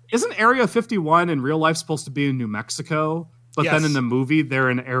 Because isn't Area 51 in real life supposed to be in New Mexico? But then in the movie, they're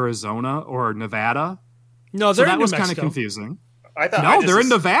in Arizona or Nevada. No, they're in New Mexico. That was kind of confusing. They're in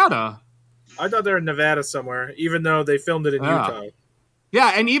Nevada. I thought they were in Nevada somewhere, even though they filmed it in Utah.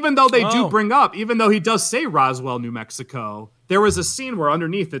 Yeah, and even though they do bring up, even though he does say Roswell, New Mexico, there was a scene where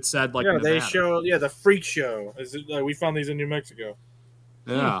underneath it said like Nevada. They show the freak show. Is it, we found these in New Mexico.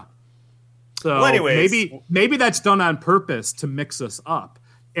 Yeah. So maybe that's done on purpose to mix us up.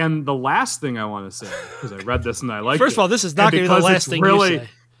 And the last thing I want to say, because I read this and I like it. First of all, this is not going to be the last thing you say.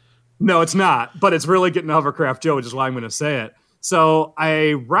 No, it's not. But it's really getting Hovercraft Joe, which is why I'm going to say it. So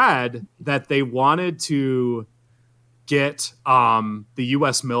I read that they wanted to get the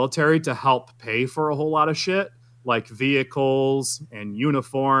U.S. military to help pay for a whole lot of shit, like vehicles and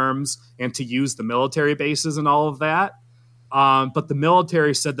uniforms, and to use the military bases and all of that. But the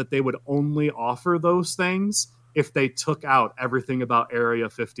military said that they would only offer those things if they took out everything about Area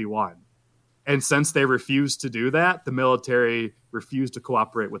 51. And since they refused to do that, the military refused to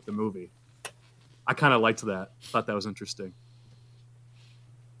cooperate with the movie. I kind of liked that. Thought that was interesting.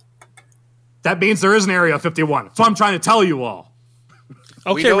 That means there is an Area 51. That's what I'm trying to tell you all.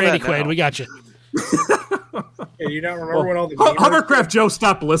 Okay, Randy Quaid, we got you. Hey, you don't remember when all the Hovercraft Joe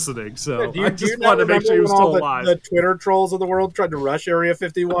stopped listening, so I just wanted to make sure he was still alive. The Twitter trolls of the world tried to rush Area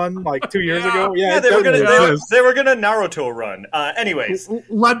 51 like 2 years ago. Yeah, they were gonna Naruto run. Anyways,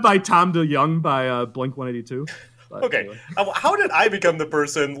 led by Tom DeYoung by Blink 182. Okay, how did I become the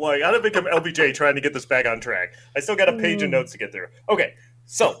person? Like, how did I become LBJ trying to get this back on track? I still got a page of notes to get through. Okay,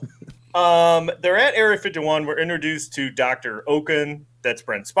 so they're at Area 51. We're introduced to Dr. Oken. That's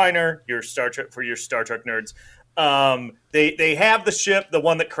Brent Spiner. Your Star Trek nerds. They have the ship, the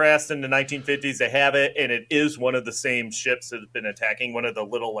one that crashed in the 1950s. They have it, and it is one of the same ships that have been attacking one of the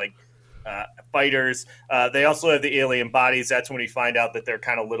little fighters. They also have the alien bodies. That's when we find out that they're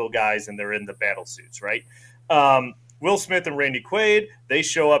kind of little guys and they're in the battle suits, right? Will Smith and Randy Quaid, they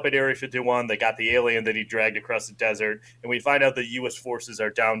show up at Area 51. They got the alien that he dragged across the desert, and we find out the U.S. forces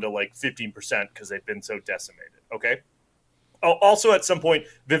are down to like 15% because they've been so decimated. Okay. Oh, also, at some point,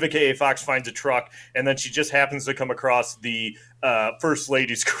 Vivica A. Fox finds a truck, and then she just happens to come across the First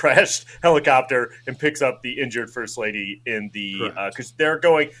Lady's crashed helicopter and picks up the injured First Lady in the because they're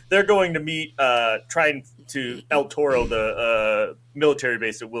going to meet trying to El Toro, the military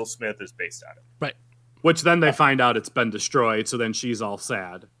base that Will Smith is based on. Right. Which then they find out it's been destroyed, so then she's all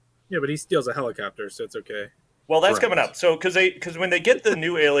sad. Yeah, but he steals a helicopter, so it's okay. Well, that's coming up. So because when they get the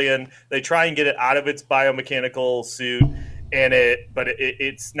new alien, they try and get it out of its biomechanical suit. And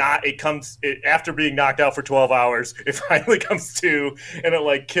it's not. It comes after being knocked out for 12 hours. It finally comes to, and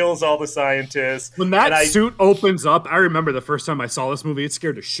it kills all the scientists. When that suit opens up, I remember the first time I saw this movie. It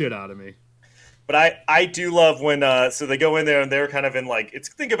scared the shit out of me. But I do love when so they go in there and they're kind of in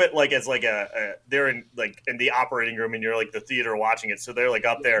think of it as they're in in the operating room and you're the theater watching it. So they're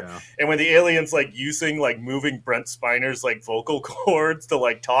up there, and when the aliens using moving Brent Spiner's vocal cords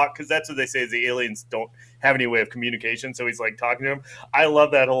to talk, because that's what they say is the aliens don't have any way of communication. So he's talking to him. I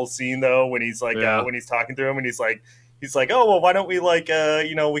love that whole scene though when he's when he's talking to him and he's like, oh, well, why don't we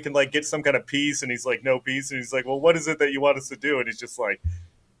we can get some kind of peace? And he's like, no peace. And he's like, well, what is it that you want us to do? And he's just like,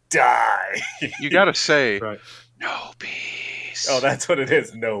 die. You gotta say, no peace. Oh, that's what it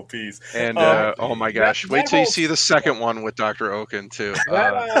is, no peace. And oh my gosh, wait till you see the second one with Dr. Oken too.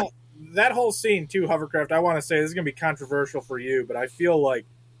 That whole scene too, Hovercraft. I want to say this is gonna be controversial for you, but I feel like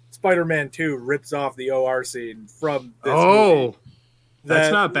Spider-Man 2 rips off the OR scene from this Oh, movie.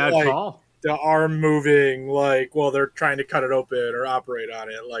 that's not a bad like, call. The arm moving, like, while they're trying to cut it open or operate on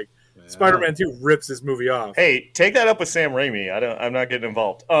it. Like, Spider-Man 2 rips this movie off. Hey, take that up with Sam Raimi. I'm not getting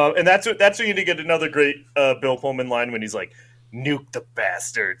involved. And that's when you get another great Bill Pullman line when he's like, "Nuke the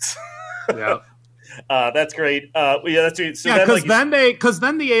bastards." Yeah. That's great. Yeah, that's so Yeah, then, because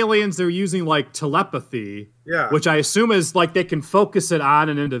then the aliens, they're using like telepathy, Yeah. which I assume is like they can focus it on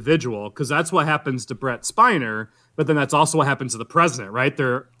an individual, because that's what happens to Brett Spiner. But then that's also what happens to the president, right?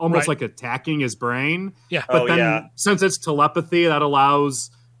 They're almost like attacking his brain. Yeah. But then since it's telepathy, that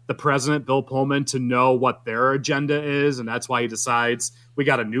allows the president, Bill Pullman, to know what their agenda is, and that's why he decides we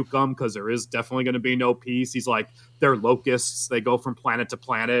got to nuke them because there is definitely going to be no peace. He's like, they're locusts. They go from planet to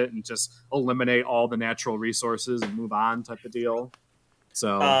planet and just eliminate all the natural resources and move on, type of deal.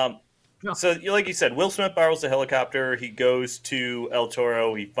 So, So, like you said, Will Smith borrows the helicopter. He goes to El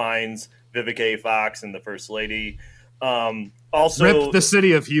Toro. He finds Vivica A. Fox and the First Lady. Also, rip the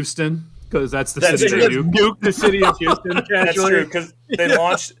city of Houston, because that's the city they nuke. Nuke the city of Houston. That's true, because they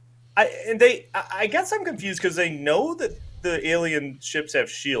launched. I guess I'm confused because they know that the alien ships have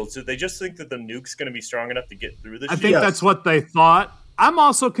shields. So they just think that the nuke's going to be strong enough to get through the shield? I think that's what they thought. I'm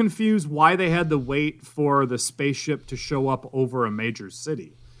also confused why they had to wait for the spaceship to show up over a major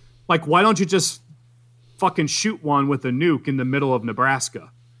city. Like, why don't you just fucking shoot one with a nuke in the middle of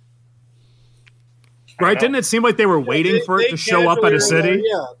Nebraska? Right? Didn't it seem like they were waiting for it to show up at a city?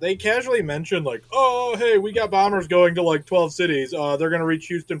 They casually mentioned, like, oh, hey, we got bombers going to, like, 12 cities. They're going to reach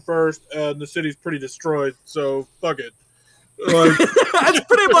Houston first, and the city's pretty destroyed, so fuck it. Like, that's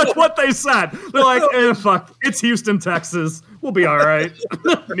pretty much what they said. They're like, fuck, it's Houston, Texas. We'll be all right. I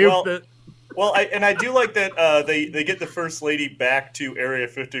do like that they get the First Lady back to Area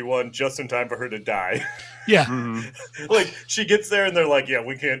 51 just in time for her to die. Yeah. Like, she gets there, and they're like, yeah,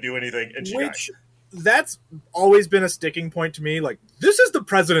 we can't do anything, and she dies. That's always been a sticking point to me. Like, this is the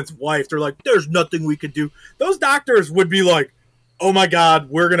president's wife. They're like, there's nothing we could do. Those doctors would be like, oh my God,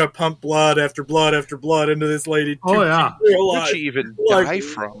 we're going to pump blood after blood after blood into this lady. Oh, yeah. Where did she even die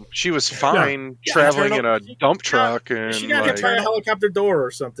from? She was fine traveling in a dump truck. And she got hit by a helicopter door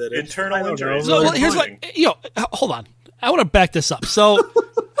or something. Internal injuries. So here's what, hold on. I want to back this up. So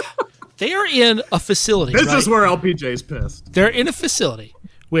they are in a facility. This is where LPJ's pissed. They're in a facility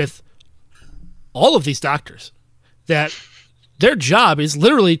with all of these doctors that their job is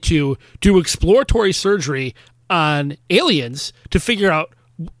literally to do exploratory surgery on aliens to figure out,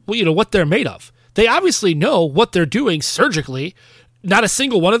 what they're made of. They obviously know what they're doing surgically. Not a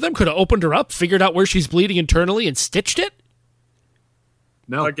single one of them could have opened her up, figured out where she's bleeding internally, and stitched it.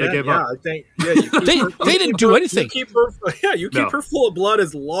 No, they gave up. I think they didn't do anything. You keep her full of blood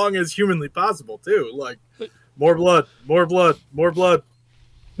as long as humanly possible too. Like, more blood, more blood, more blood.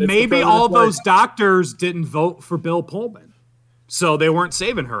 Maybe all those doctors didn't vote for Bill Pullman, so they weren't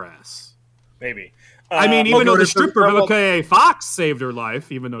saving her ass. Maybe. I mean, even though the stripper Vivica A. Fox saved her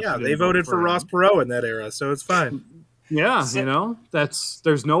life, even though they voted for Ross Perot in that era, so it's fine. Yeah,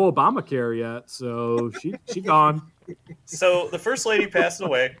 there's no Obamacare yet, so she gone. So the First Lady passed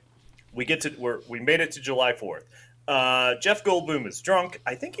away. We made it to July 4th. Jeff Goldblum is drunk.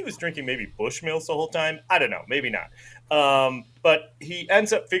 I think he was drinking maybe Bushmills the whole time. I don't know, maybe not. But he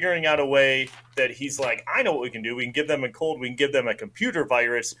ends up figuring out a way that he's like, I know what we can do. We can give them a cold. We can give them a computer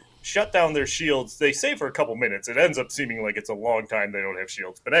virus, shut down their shields. They say for a couple minutes. It ends up seeming like it's a long time they don't have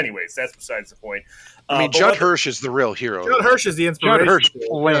shields. But anyways, that's besides the point. I mean, Judd Hirsch is the real hero. Judd Hirsch is the inspiration. Judd Hirsch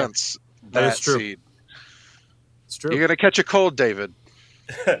plants that seed. It's true. You're going to catch a cold, David.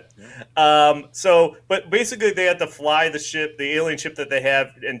 But basically they have to fly the ship, the alien ship that they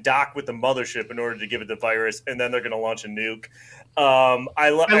have, and dock with the mothership in order to give it the virus, and then they're going to launch a nuke. I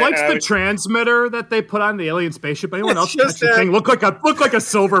like the transmitter that they put on the alien spaceship. Anyone else catch the thing? Look like a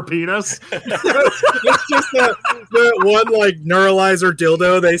silver penis. It's just the one like neuralizer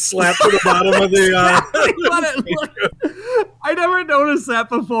dildo they slap to the bottom of the. I never noticed that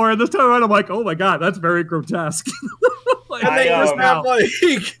before. This time around, I'm like, oh my God, that's very grotesque. And they just have like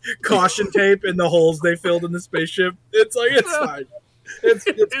caution tape in the holes they filled in the spaceship. It's like, it's fine. It's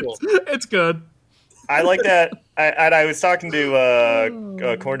cool. It's good. I like that. I was talking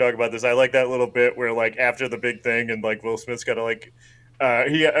to Corn Dog about this. I like that little bit where, like, after the big thing, and like Will Smith's got to like,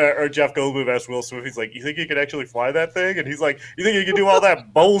 or Jeff Goldblum asked Will Smith, he's like, "You think you could actually fly that thing?" And he's like, "You think you can do all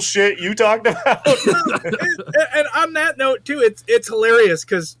that bullshit you talked about?" And on that note, too, it's hilarious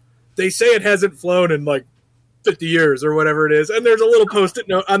because they say it hasn't flown in like 50 years or whatever it is, and there's a little post-it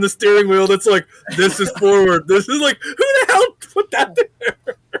note on the steering wheel that's like, "This is forward." This is like, who the hell put that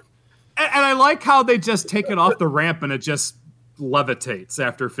there? And I like how they just take it off the ramp and it just levitates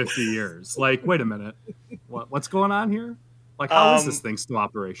after 50 years. Like, wait a minute, what's going on here? Like, how is this thing still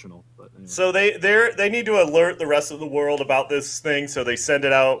operational? But anyway. So they need to alert the rest of the world about this thing, so they send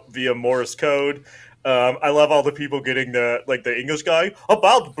it out via Morse code. I love all the people getting the English guy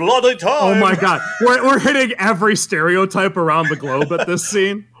about bloody time. Oh my god, we're hitting every stereotype around the globe at this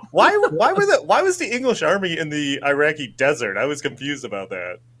scene. Why was the English army in the Iraqi desert? I was confused about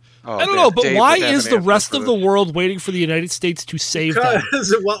that. Oh, I don't know, but Dave why would have is an the answer rest for of this. the world waiting for the United States to save them?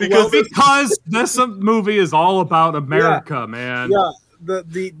 Because this movie is all about America, man. Yeah,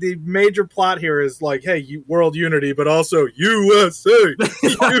 the major plot here is like, hey, world unity, but also USA.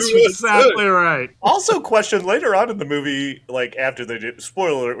 That's exactly right. Also, question later on in the movie, like after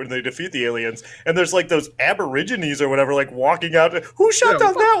spoiler alert, when they defeat the aliens, and there's like those Aborigines or whatever, like walking out. Who shot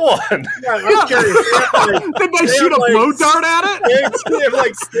down that one? Yeah, I'm curious. Did they shoot a blow dart at it? They have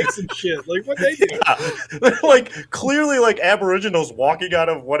like sticks and shit. Like what they do? Yeah. They're like clearly like Aboriginals walking out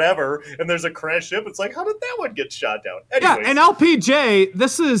of whatever, and there's a crash ship. It's like, how did that one get shot down? Anyways. Yeah, and LPJ,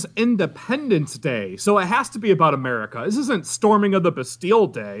 this is Independence Day, so it has to be about America. This isn't storming of the Bastille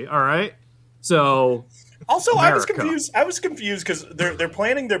Day, all right? So also, America. I was confused because they're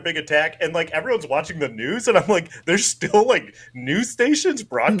planning their big attack, and like everyone's watching the news, and I'm like, there's still like news stations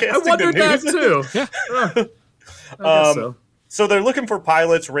broadcasting I wondered the news. that too. Yeah. I guess so. So they're looking for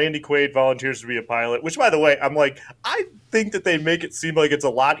pilots. Randy Quaid volunteers to be a pilot, which, by the way, I'm like, I think that they make it seem like it's a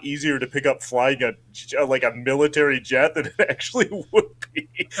lot easier to pick up flying a military jet than it actually would be.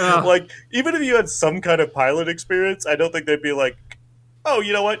 Like, even if you had some kind of pilot experience, I don't think they'd be like, oh,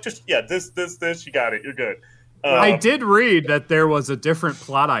 you know what? Just, this, you got it. You're good. I did read that there was a different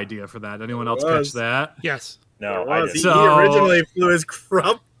plot idea for that. Anyone else catch that? Yes. No, I didn't. He originally flew his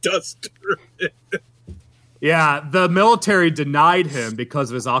crop duster. Yeah, the military denied him because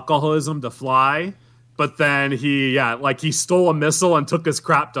of his alcoholism to fly, but then he stole a missile and took his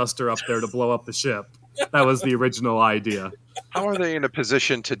crop duster up there to blow up the ship. That was the original idea. How are they in a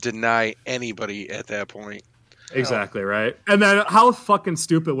position to deny anybody at that point? Exactly, right? And then how fucking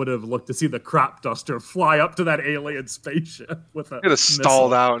stupid would it have looked to see the crop duster fly up to that alien spaceship with a Could have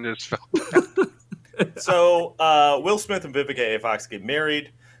stalled out and just fell. So Will Smith and Vivica A. Fox get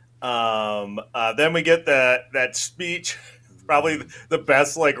married. Then we get that speech, probably the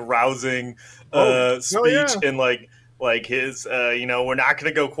best like rousing speech in like his we're not going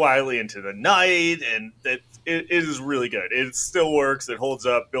to go quietly into the night, and it is really good. It still works. It holds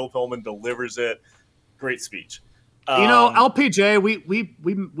up. Bill Pullman delivers it. Great speech. LPJ,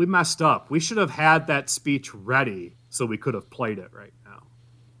 we messed up. We should have had that speech ready so we could have played it right now,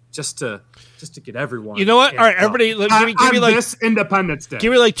 just to get everyone. You know what? All right, everybody, give me like this Independence Day.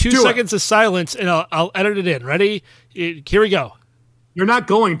 Give me like 2 seconds of silence, and I'll edit it in. Ready? Here we go. You're not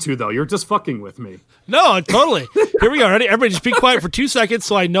going to though. You're just fucking with me. No, totally. Here we go. Ready? Everybody, just be quiet for 2 seconds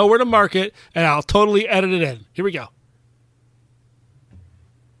so I know where to mark it, and I'll totally edit it in. Here we go.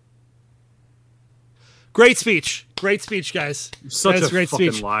 Great speech, guys. Such That's a great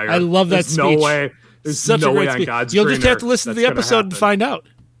fucking speech. liar. I love that There's speech. No way. There's such no a great way on speech. God's You'll green just have to earth listen to the that's gonna episode and happen. find out.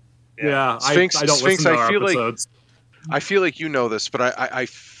 Yeah, Sphinx, I don't Sphinx, listen to I our feel episodes. I feel like you know this, but I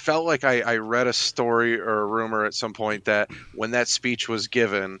felt like I read a story or a rumor at some point that when that speech was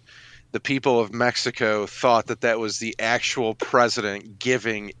given, the people of Mexico thought that was the actual president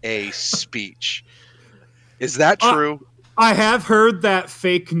giving a speech. Is that true? I have heard that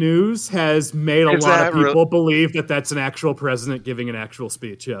fake news has made a lot of people believe that that's an actual president giving an actual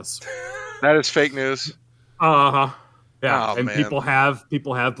speech. Yes, that is fake news. Yeah, and man. people have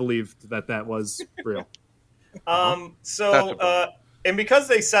believed that was real. And because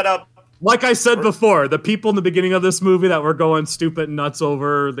they set up, like I said before, the people in the beginning of this movie that were going stupid nuts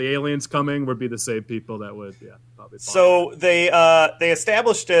over the aliens coming would be the same people that would, probably. So they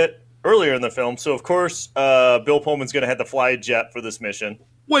established it earlier in the film. So of course, Bill Pullman's going to have to fly a jet for this mission.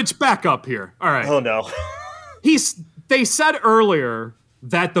 Which, back up here. All right. Oh no. They said earlier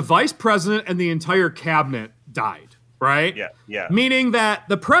that the vice president and the entire cabinet died, right? Yeah. Meaning that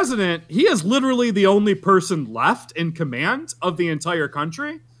the president, he is literally the only person left in command of the entire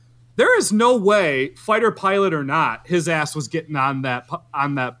country. There is no way, fighter pilot or not, his ass was getting on that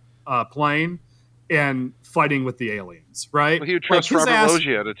plane and fighting with the aliens, right? Well, he would trust Robert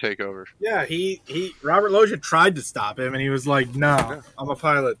Loggia to take over. Yeah, Robert Loggia tried to stop him, and he was like, "No, I'm a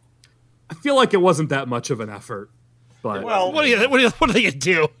pilot." I feel like it wasn't that much of an effort, but what are you gonna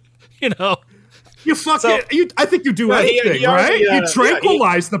do? You know, you I think you do anything, right? You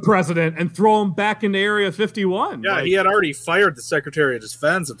tranquilize the president and throw him back into Area 51. Yeah, he had already fired the Secretary of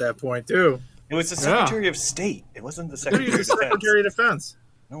Defense at that point too. It was the Secretary of State. It wasn't the Secretary of Defense. Secretary of Defense.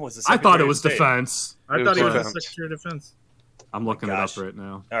 No, it was the I Secretary thought it of was State. Defense. I thought he was the Secretary of Defense. I'm looking it Gosh. up right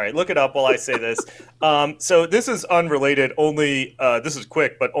now. All right, look it up while I say this. So this is unrelated. Only this is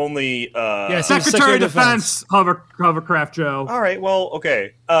quick, but only Secretary of Defense, Hovercraft Joe. All right, well,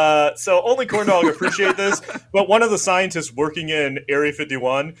 okay. So only Corndog appreciate this, but one of the scientists working in Area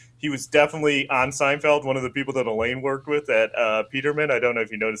 51, he was definitely on Seinfeld. One of the people that Elaine worked with at Peterman. I don't know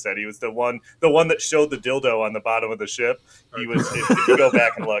if you noticed that he was the one that showed the dildo on the bottom of the ship. He was. If you go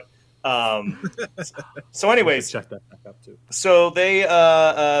back and look. So anyways, check that back up too. So they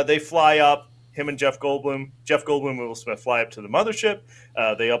fly up, him and Jeff Goldblum and Will Smith fly up to the mothership.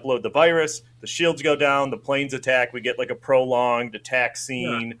 They upload the virus, the shields go down, the planes attack. We get like a prolonged attack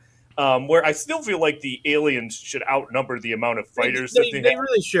scene where I still feel like the aliens should outnumber the amount of fighters they have.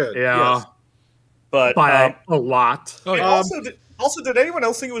 really should. Yeah. Yes. But by a lot. Also, did anyone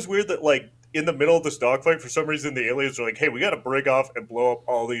else think it was weird that like in the middle of this dogfight, for some reason, the aliens are like, hey, we got to break off and blow up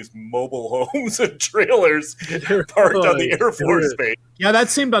all these mobile homes and trailers parked on the Air Force base. Yeah, that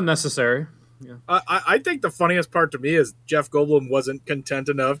seemed unnecessary. Yeah. I think the funniest part to me is Jeff Goldblum wasn't content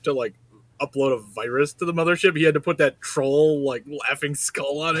enough to, like, upload a virus to the mothership. He had to put that troll, like, laughing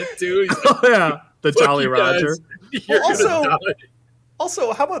skull on it, too. He's like, yeah, the Jolly Roger. Well,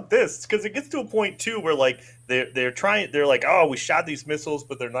 also, how about this? Because it gets to a point too where like they're like, oh, we shot these missiles,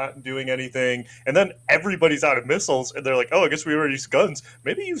 but they're not doing anything. And then everybody's out of missiles, and they're like, oh, I guess we already used guns.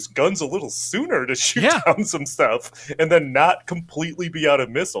 Maybe use guns a little sooner to shoot down some stuff, and then not completely be out of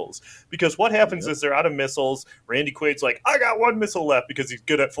missiles. Because what happens is they're out of missiles. Randy Quaid's like, I got one missile left because he's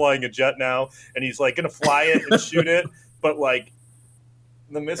good at flying a jet now, and he's like gonna fly it and shoot it, but like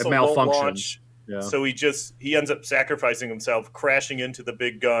the missile won't launch. Yeah. So he ends up sacrificing himself, crashing into the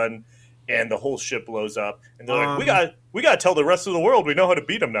big gun, and the whole ship blows up. And they're like, we got to tell the rest of the world we know how to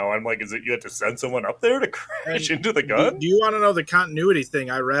beat him now. I'm like, is it you have to send someone up there to crash into the gun? Do you want to know the continuity thing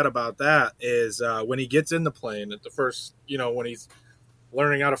I read about that is when he gets in the plane at the first, when he's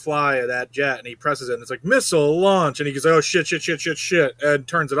learning how to fly that jet and he presses it and it's like missile launch and he goes, oh shit, and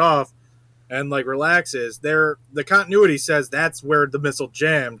turns it off. And like relaxes. The continuity says that's where the missile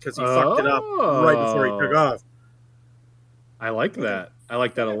jammed because he fucked it up right before he took off. I like that. I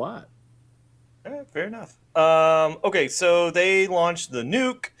like that a lot. Fair enough. Okay, so they launch the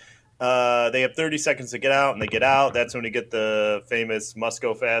nuke. They have 30 seconds to get out, and they get out. That's when we get the famous "Must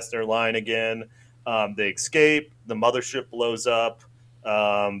go faster" line again. They escape. The mothership blows up.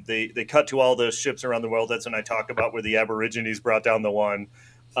 They cut to all the ships around the world. That's when I talk about where the Aborigines brought down the one.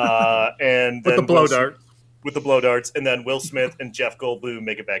 And with then the blow darts, and then Will Smith and Jeff Goldblum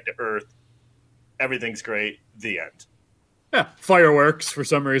make it back to Earth. Everything's great. The end. Yeah, fireworks for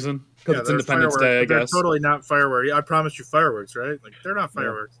some reason because it's Independence Day. I guess they're totally not fireworks. I promised you fireworks, right? Like they're not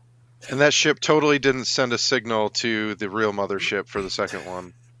fireworks. And that ship totally didn't send a signal to the real mothership for the second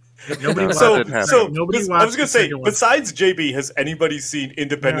one. Nobody. I was gonna say, besides JB, has anybody seen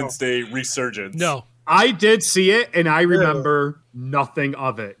Independence Day Resurgence? No. I did see it, and I remember nothing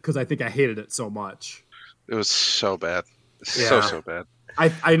of it because I think I hated it so much. It was so bad. So bad.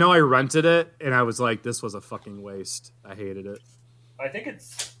 I know I rented it, and I was like, this was a fucking waste. I hated it. I think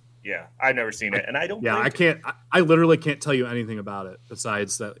it's... Yeah, I've never seen it, and I don't... Yeah, I can't... I literally can't tell you anything about it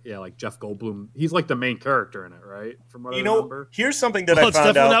besides that, like Jeff Goldblum. He's like the main character in it, right? From what I remember. Here's something that I found out...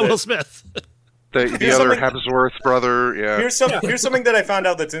 It's definitely not Will Smith. The other Hemsworth brother, yeah. Here's something that I found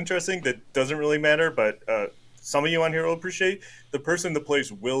out that's interesting that doesn't really matter, but some of you on here will appreciate. The person that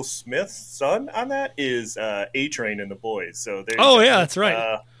plays Will Smith's son on that is A-Train in The Boys. So that's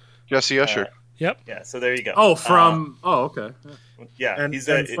right. Jesse Usher. Yep. Yeah, so there you go. Oh, okay. Yeah, and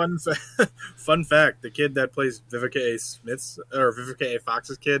fun fact: the kid that plays Vivica A.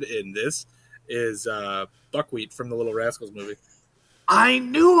 Fox's kid in this is Buckwheat from the Little Rascals movie. I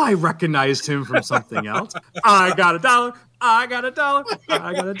knew I recognized him from something else. I got $1. I got $1.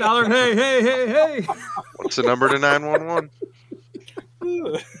 I got $1. Hey. What's the number to 911?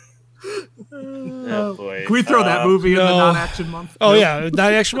 Oh, boy. Can we throw that movie in the non-action month? Oh, yeah.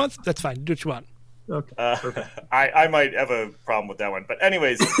 Non-action month? That's fine. Do what you want. Okay. I might have a problem with that one. But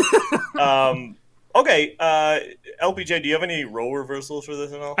anyways. Okay. LPJ, do you have any role reversals for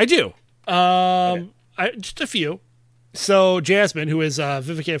this at all? I do. Just a few. So Jasmine, who is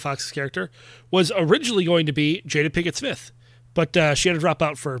Vivica A. Fox's character, was originally going to be Jada Pinkett Smith, but she had to drop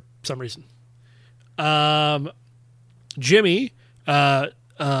out for some reason. Jimmy, Harry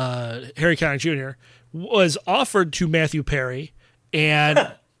Connick Jr., was offered to Matthew Perry,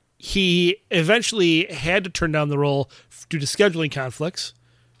 and he eventually had to turn down the role due to scheduling conflicts.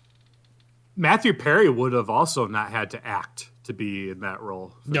 Matthew Perry would have also not had to act to be in that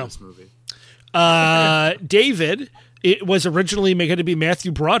role for this movie. David, it was originally going to be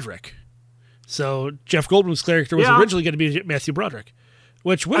Matthew Broderick. So Jeff Goldblum's character was Yeah. originally going to be Matthew Broderick,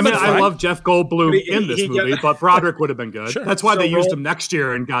 which would I have mean, been fine. I love Jeff Goldblum But he- in this he got- movie, but Broderick would have been good. Sure. That's why So they used Roll- him next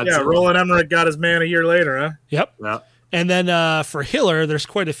year in Godzilla. Yeah, Roland Emmerich got his man a year later, huh? Yep. Yeah. And then for Hiller, there's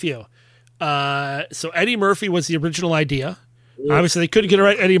quite a few. So Eddie Murphy was the original idea. Obviously, they couldn't get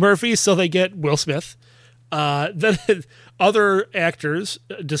Eddie Murphy, so they get Will Smith. Then other actors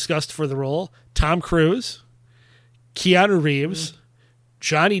discussed for the role: Tom Cruise, Keanu Reeves,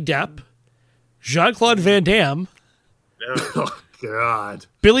 Johnny Depp, Jean-Claude Van Damme, Oh, God.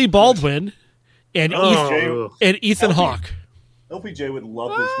 Billy Baldwin, and, Oh. Ethan Hawke. LPJ would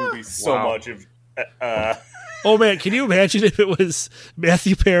love this movie so Wow. much. If Oh man, can you imagine if it was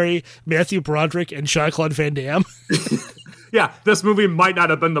Matthew Perry, Matthew Broderick, and Jean-Claude Van Damme? Yeah, this movie might not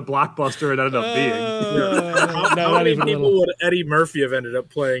have been the blockbuster it ended up being. No, How not many even a people little. would Eddie Murphy have ended up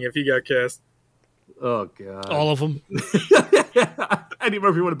playing if he got cast? Oh, God. All of them. Eddie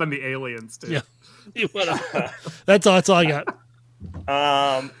Murphy would have been the aliens, too. Yeah. He would've. That's all I got.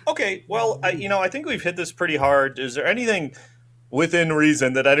 okay, well, I think we've hit this pretty hard. Is there anything within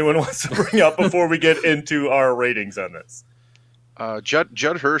reason that anyone wants to bring up before we get into our ratings on this?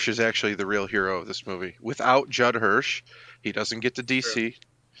 Judd Hirsch is actually the real hero of this movie. Without Judd Hirsch, he doesn't get to DC.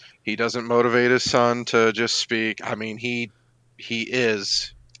 He doesn't motivate his son to just speak. I mean, he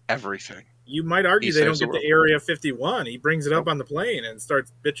is everything. You might argue He they don't saves the get world. to Area 51. He brings it up on the plane and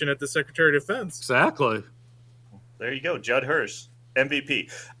starts bitching at the Secretary of Defense. Exactly. There you go, Judd Hirsch,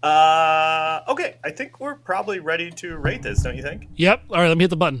 MVP. Okay, I think we're probably ready to rate this, don't you think? Yep. All right, let me hit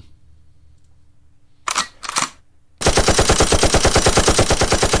the button.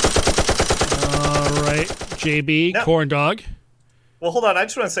 All right, JB, No. corn dog. Well, hold on. I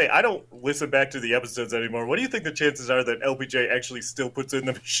just want to say, I don't listen back to the episodes anymore. What do you think the chances are that LPJ actually still puts in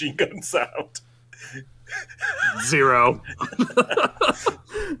the machine gun sound? 0.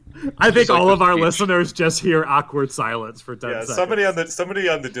 I think all of our listeners just hear awkward silence for 10 Yeah, seconds. somebody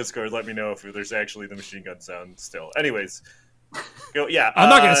on the Discord, let me know if there's actually the machine gun sound still. Anyways, go. Yeah, I'm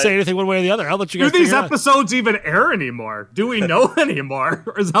not going to say anything one way or the other. I'll let you Do guys these figure it out. episodes even air anymore? Do we know anymore?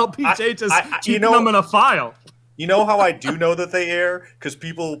 Or is LPJ just keeping them in a file? You know how I do know that they air? Because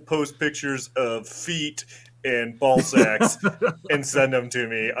people post pictures of feet and ball sacks and send them to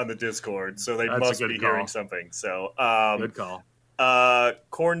me on the Discord, so they That's a must good be call. hearing something. So, Good call.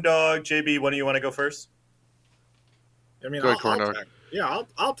 Corn Dog, JB, when do you want to go first? I mean, Go ahead, corn dog.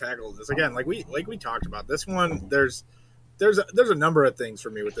 I'll tackle this again. Like we talked about this one. There's a number of things for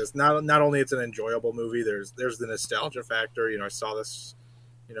me with this. Not only it's an enjoyable movie. There's the nostalgia factor. You know, I saw this,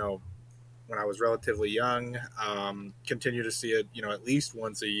 when I was relatively young. Continue to see it, at least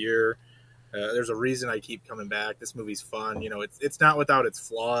once a year. There's a reason I keep coming back. This movie's fun. It's not without its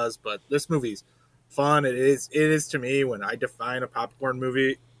flaws, but this movie's fun. It is to me, when I define a popcorn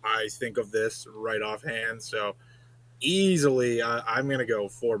movie, I think of this right offhand. So easily, I'm going to go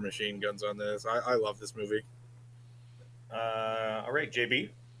 4 machine guns on this. I love this movie. All right, JB.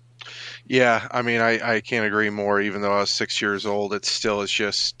 Yeah, I mean, I can't agree more. Even though I was 6 years old, it still has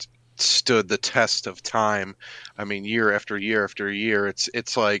just stood the test of time. I mean, year after year after year,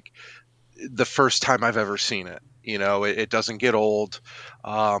 it's like the first time I've ever seen it. It doesn't get old.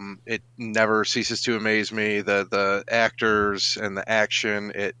 It never ceases to amaze me. The actors and the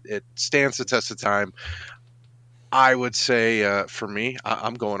action, it stands the test of time. I would say for me,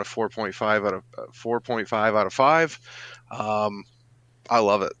 I'm going a 4.5 out of 5. I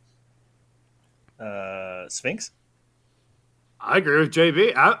love it. Sphinx. I agree with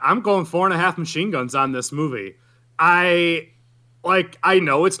JB. I'm going 4.5 machine guns on this movie. I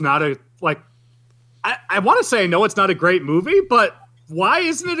know it's not a I want to say I know it's not a great movie, but why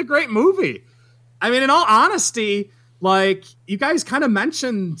isn't it a great movie? I mean, in all honesty, you guys kind of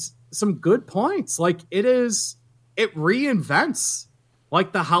mentioned some good points. It reinvents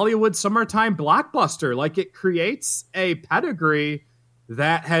the Hollywood summertime blockbuster. It creates a pedigree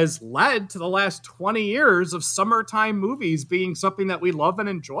that has led to the last 20 years of summertime movies being something that we love and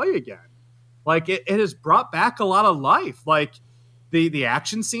enjoy again. It has brought back a lot of life. The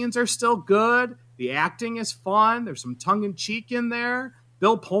action scenes are still good. The acting is fun. There's some tongue-in-cheek in there.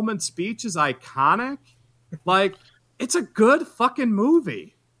 Bill Pullman's speech is iconic. It's a good fucking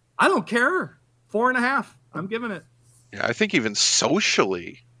movie. I don't care. 4.5. I'm giving it. Yeah, I think even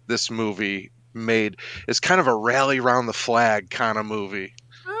socially, this movie is kind of a rally around the flag kind of movie.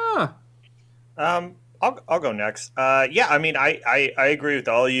 I'll go next. Yeah, I mean, I agree with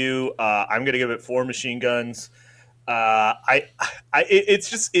all you. I'm going to give it 4 machine guns.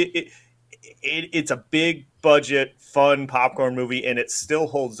 It's a big budget, fun popcorn movie, and it still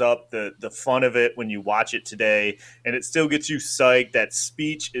holds up the fun of it when you watch it today, and it still gets you psyched. That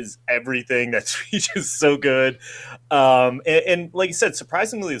speech is everything. That speech is so good. And like you said,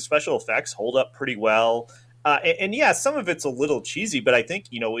 surprisingly, the special effects hold up pretty well. And yeah, some of it's a little cheesy, but I think,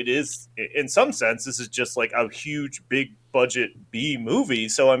 it is, in some sense, this is just like a huge, big budget B movie.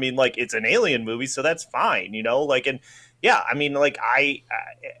 So, I mean, like, it's an alien movie, so that's fine, and yeah, I mean, like, I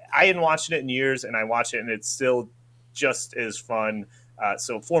hadn't watched it in years, and I watch it, and it's still just as fun.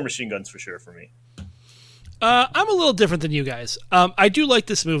 So 4 Machine Guns for sure for me. I'm a little different than you guys. I do like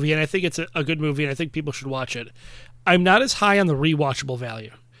this movie, and I think it's a good movie, and I think people should watch it. I'm not as high on the rewatchable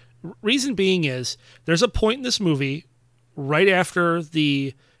value. Reason being is there's a point in this movie right after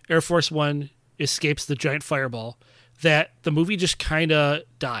the Air Force One escapes the giant fireball that the movie just kind of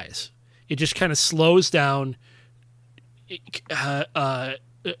dies. It just kind of slows down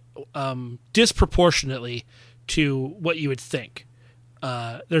disproportionately to what you would think.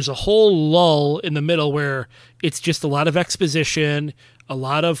 There's a whole lull in the middle where it's just a lot of exposition, a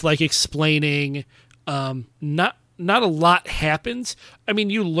lot of like explaining. Not a lot happens. I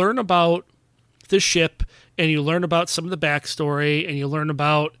mean, you learn about the ship and you learn about some of the backstory and you learn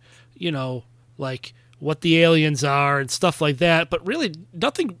about, like what the aliens are and stuff like that. But really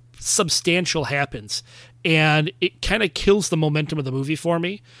nothing substantial happens. And it kind of kills the momentum of the movie for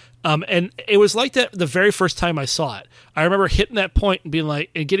me. And it was like that the very first time I saw it. I remember hitting that point and being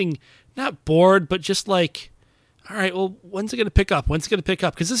like, and getting not bored, but just like, all right, well, when's it going to pick up? When's it going to pick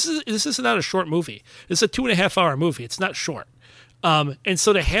up? Because this is not a short movie. It's a 2.5-hour movie. It's not short. And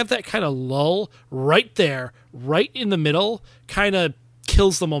so to have that kind of lull right there, right in the middle, kind of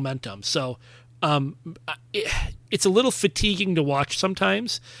kills the momentum. So it's a little fatiguing to watch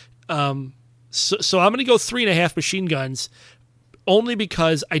sometimes. So I'm going to go 3.5 Machine Guns, only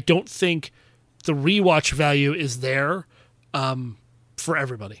because I don't think the rewatch value is there for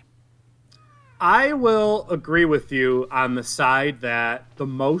everybody. I will agree with you on the side that the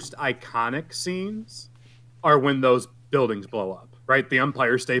most iconic scenes are when those buildings blow up, right? The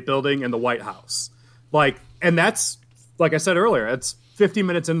Empire State Building and the White House. And that's, like I said earlier, it's 50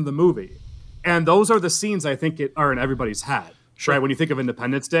 minutes into the movie. And those are the scenes I think are in everybody's head. Sure. Right? When you think of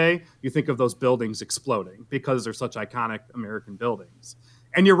Independence Day, you think of those buildings exploding because they're such iconic American buildings.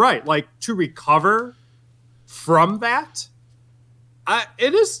 And you're right, to recover from that, I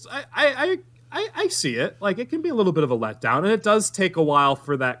see it. It can be a little bit of a letdown, and it does take a while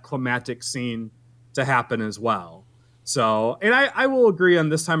for that climactic scene to happen as well. So, and I will agree on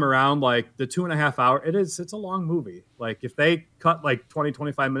this time around, the 2.5 hour, it's a long movie. If they cut 20,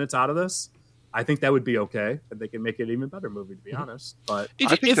 25 minutes out of this, I think that would be okay, and they can make it an even better movie, to be honest. But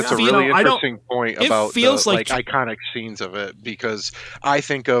I think that's a really interesting point about the iconic scenes of it, because I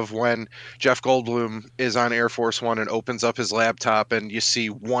think of when Jeff Goldblum is on Air Force One and opens up his laptop and you see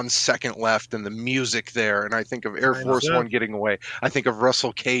 1 second left and the music there, and I think of Air Force One getting away. I think of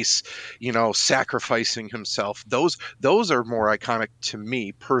Russell Case, sacrificing himself. Those are more iconic to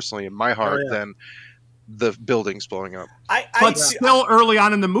me personally in my heart than the buildings blowing up. But still early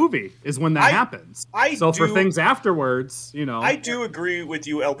on in the movie is when that happens. For things afterwards, I do agree with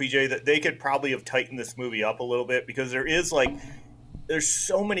you, LPJ, that they could probably have tightened this movie up a little bit, because there is there's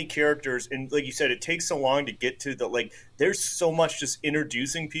so many characters, and like you said, it takes so long to get to there's so much just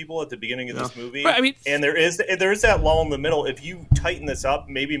introducing people at the beginning of this movie. Right, I mean, and there is that lull in the middle. If you tighten this up,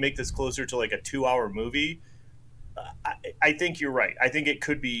 maybe make this closer to a 2-hour movie, I think you're right. I think it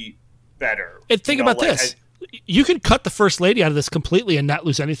could be better. And think about this. You could cut the First Lady out of this completely and not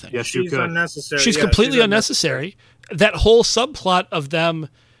lose anything. Yes, you could. Unnecessary. She's completely unnecessary. That whole subplot of them,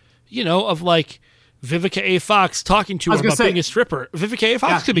 of Vivica A. Fox talking to her about being a stripper. Vivica A.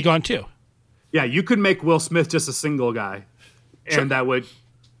 Fox could be gone too. Yeah, you could make Will Smith just a single guy. And that would,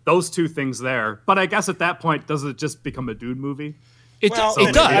 those two things there. But I guess at that point, does it just become a dude movie? It does.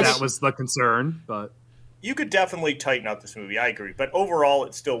 That was the concern, but... You could definitely tighten up this movie. I agree, but overall,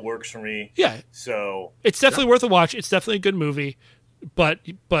 it still works for me. Yeah. So it's definitely worth a watch. It's definitely a good movie, but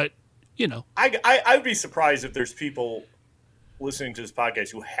I'd be surprised if there's people listening to this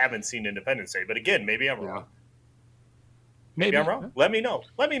podcast who haven't seen Independence Day. But again, maybe I'm wrong. Maybe I'm wrong. Let me know.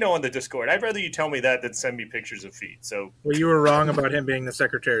 Let me know on the Discord. I'd rather you tell me that than send me pictures of feet. So, well, you were wrong about him being the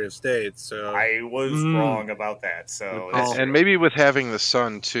Secretary of State. So I was wrong about that. So, and maybe with having the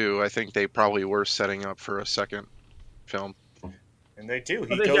son too, I think they probably were setting up for a second film. And they do.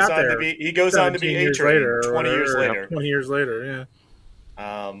 He goes on to be A-Train 20 years later. 20 years later, yeah.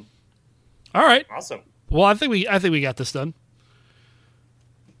 All right. Awesome. Well, I think we got this done.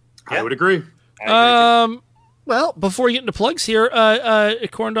 Yeah. I would agree. Well, before we get into plugs here,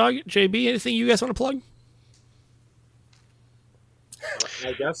 Corn Dog, JB, anything you guys want to plug?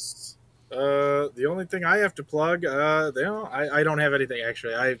 I guess the only thing I have to plug, I don't have anything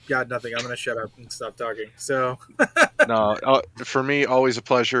actually. I've got nothing. I'm going to shut up and stop talking. So No, for me, always a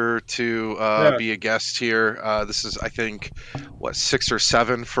pleasure to be a guest here. This is, I think, 6 or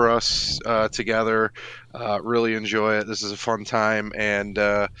 7 for us together. Really enjoy it. This is a fun time, and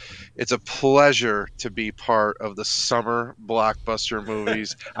it's a pleasure to be part of the summer blockbuster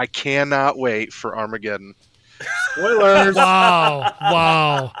movies. I cannot wait for Armageddon. spoilers.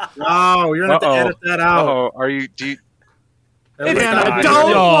 Wow. You're going to have to edit that out. Are you? Do you? And I I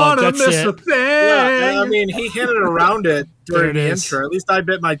don't want to that's miss it. a thing. Yeah, I mean, he hinted around it during There it the is. intro. At least I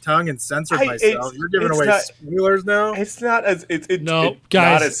bit my tongue and censored myself. You're giving it's away not- spoilers now. It's not as it's No, not a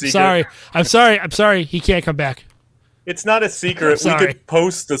guys. secret. I'm sorry. He can't come back. It's not a secret. We Sorry. could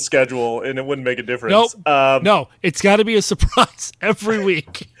post the schedule and it wouldn't make a difference. Nope. No, it's got to be a surprise every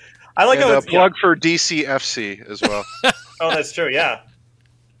week. I like And how a it's plug for DCFC as well. Oh, that's true. Yeah,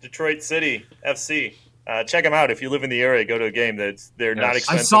 Detroit City FC. Check them out if you live in the area. Go to a game. They're not I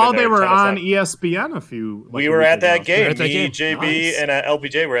expensive. saw and they they're were a ton of on fun. ESPN a few. We were at that game. at that Me, game. JB, Nice. and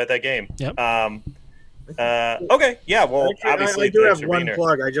LPJ were at that game. Yep. Okay. Yeah. Well, Actually, obviously, I do thanks have for one being here.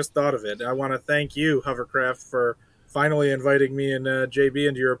 plug. I just thought of it. I want to thank you, Hovercraft, for finally inviting me and JB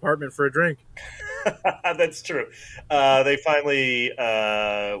into your apartment for a drink. That's true. They finally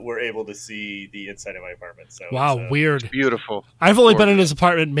were able to see the inside of my apartment. So Wow, it's, weird. Beautiful. I've only been in his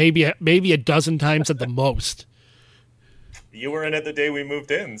apartment maybe a dozen times at the most. You were in it the day we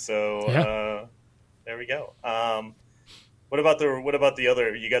moved in, so Yeah. there we go. What about the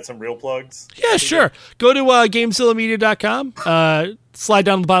other? You got some real plugs? Yeah, sure. Go to GameZillaMedia.com, slide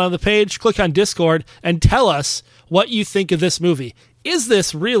down to the bottom of the page, click on Discord, and tell us what you think of this movie. Is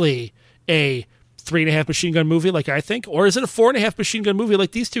this really a 3.5 machine gun movie like I think, or is it a 4.5 machine gun movie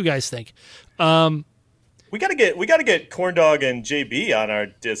like these two guys think? We gotta get Corndog and JB on our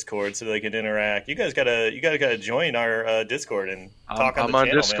Discord so they can interact. You guys gotta join our Discord and talk on I'm the on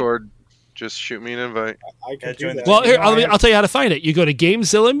channel, Discord. Just shoot me an invite. I Yeah, can join do the- that. Well, here, You know, I'll tell you how to find it. You go to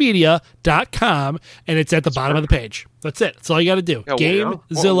GameZillaMedia.com, and it's at the bottom of the page. That's it. That's all you got to do. Yeah,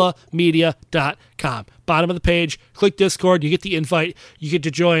 GameZillaMedia.com. Bottom of the page. Click Discord. You get the invite. You get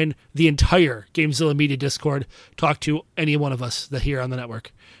to join the entire GameZilla Media Discord. Talk to any one of us that here on the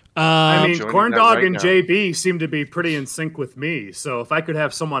network. I mean, joining Corn that Dog right and now. JB seem to be pretty in sync with me. So if I could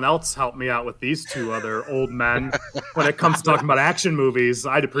have someone else help me out with these two other old men when it comes to talking about action movies,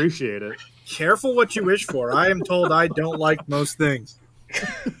 I'd appreciate it. careful what you wish for. I am told I don't like most things.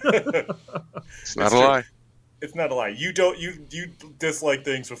 It's not a true. lie. It's not a lie. You dislike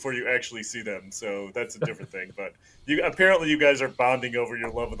things before you actually see them, so that's a different thing. But apparently you guys are bonding over your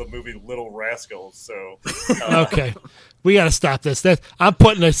love of the movie Little Rascals. So Okay. We got to stop this. I'm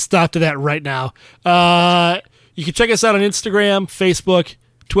putting a stop to that right now. You can check us out on Instagram, Facebook,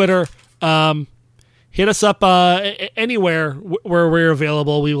 Twitter. Hit us up anywhere where we're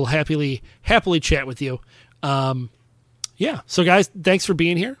available. We will happily chat with you. Yeah. So, guys, thanks for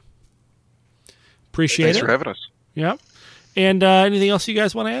being here. Appreciate Thanks it. for having us. Yeah. And anything else you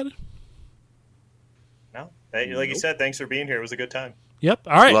guys want to add? no, like you said, thanks for being here. It was a good time. Yep.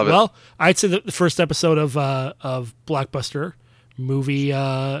 All right. Love it. Well, I'd say the first episode of Blockbuster movie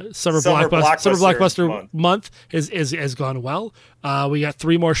summer blockbuster month has gone well. We got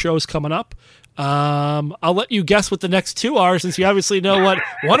 3 more shows coming up. I'll let you guess what the next 2 are, since you obviously know what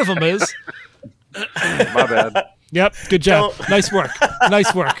one of them is. My bad. Yep. Good job. Nice work.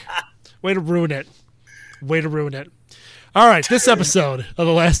 Nice work. Way to ruin it. All right. This episode of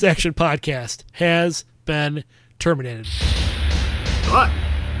the Last Action Podcast has been terminated. But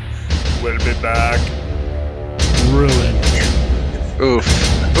We'll be back. Ruined. Oof.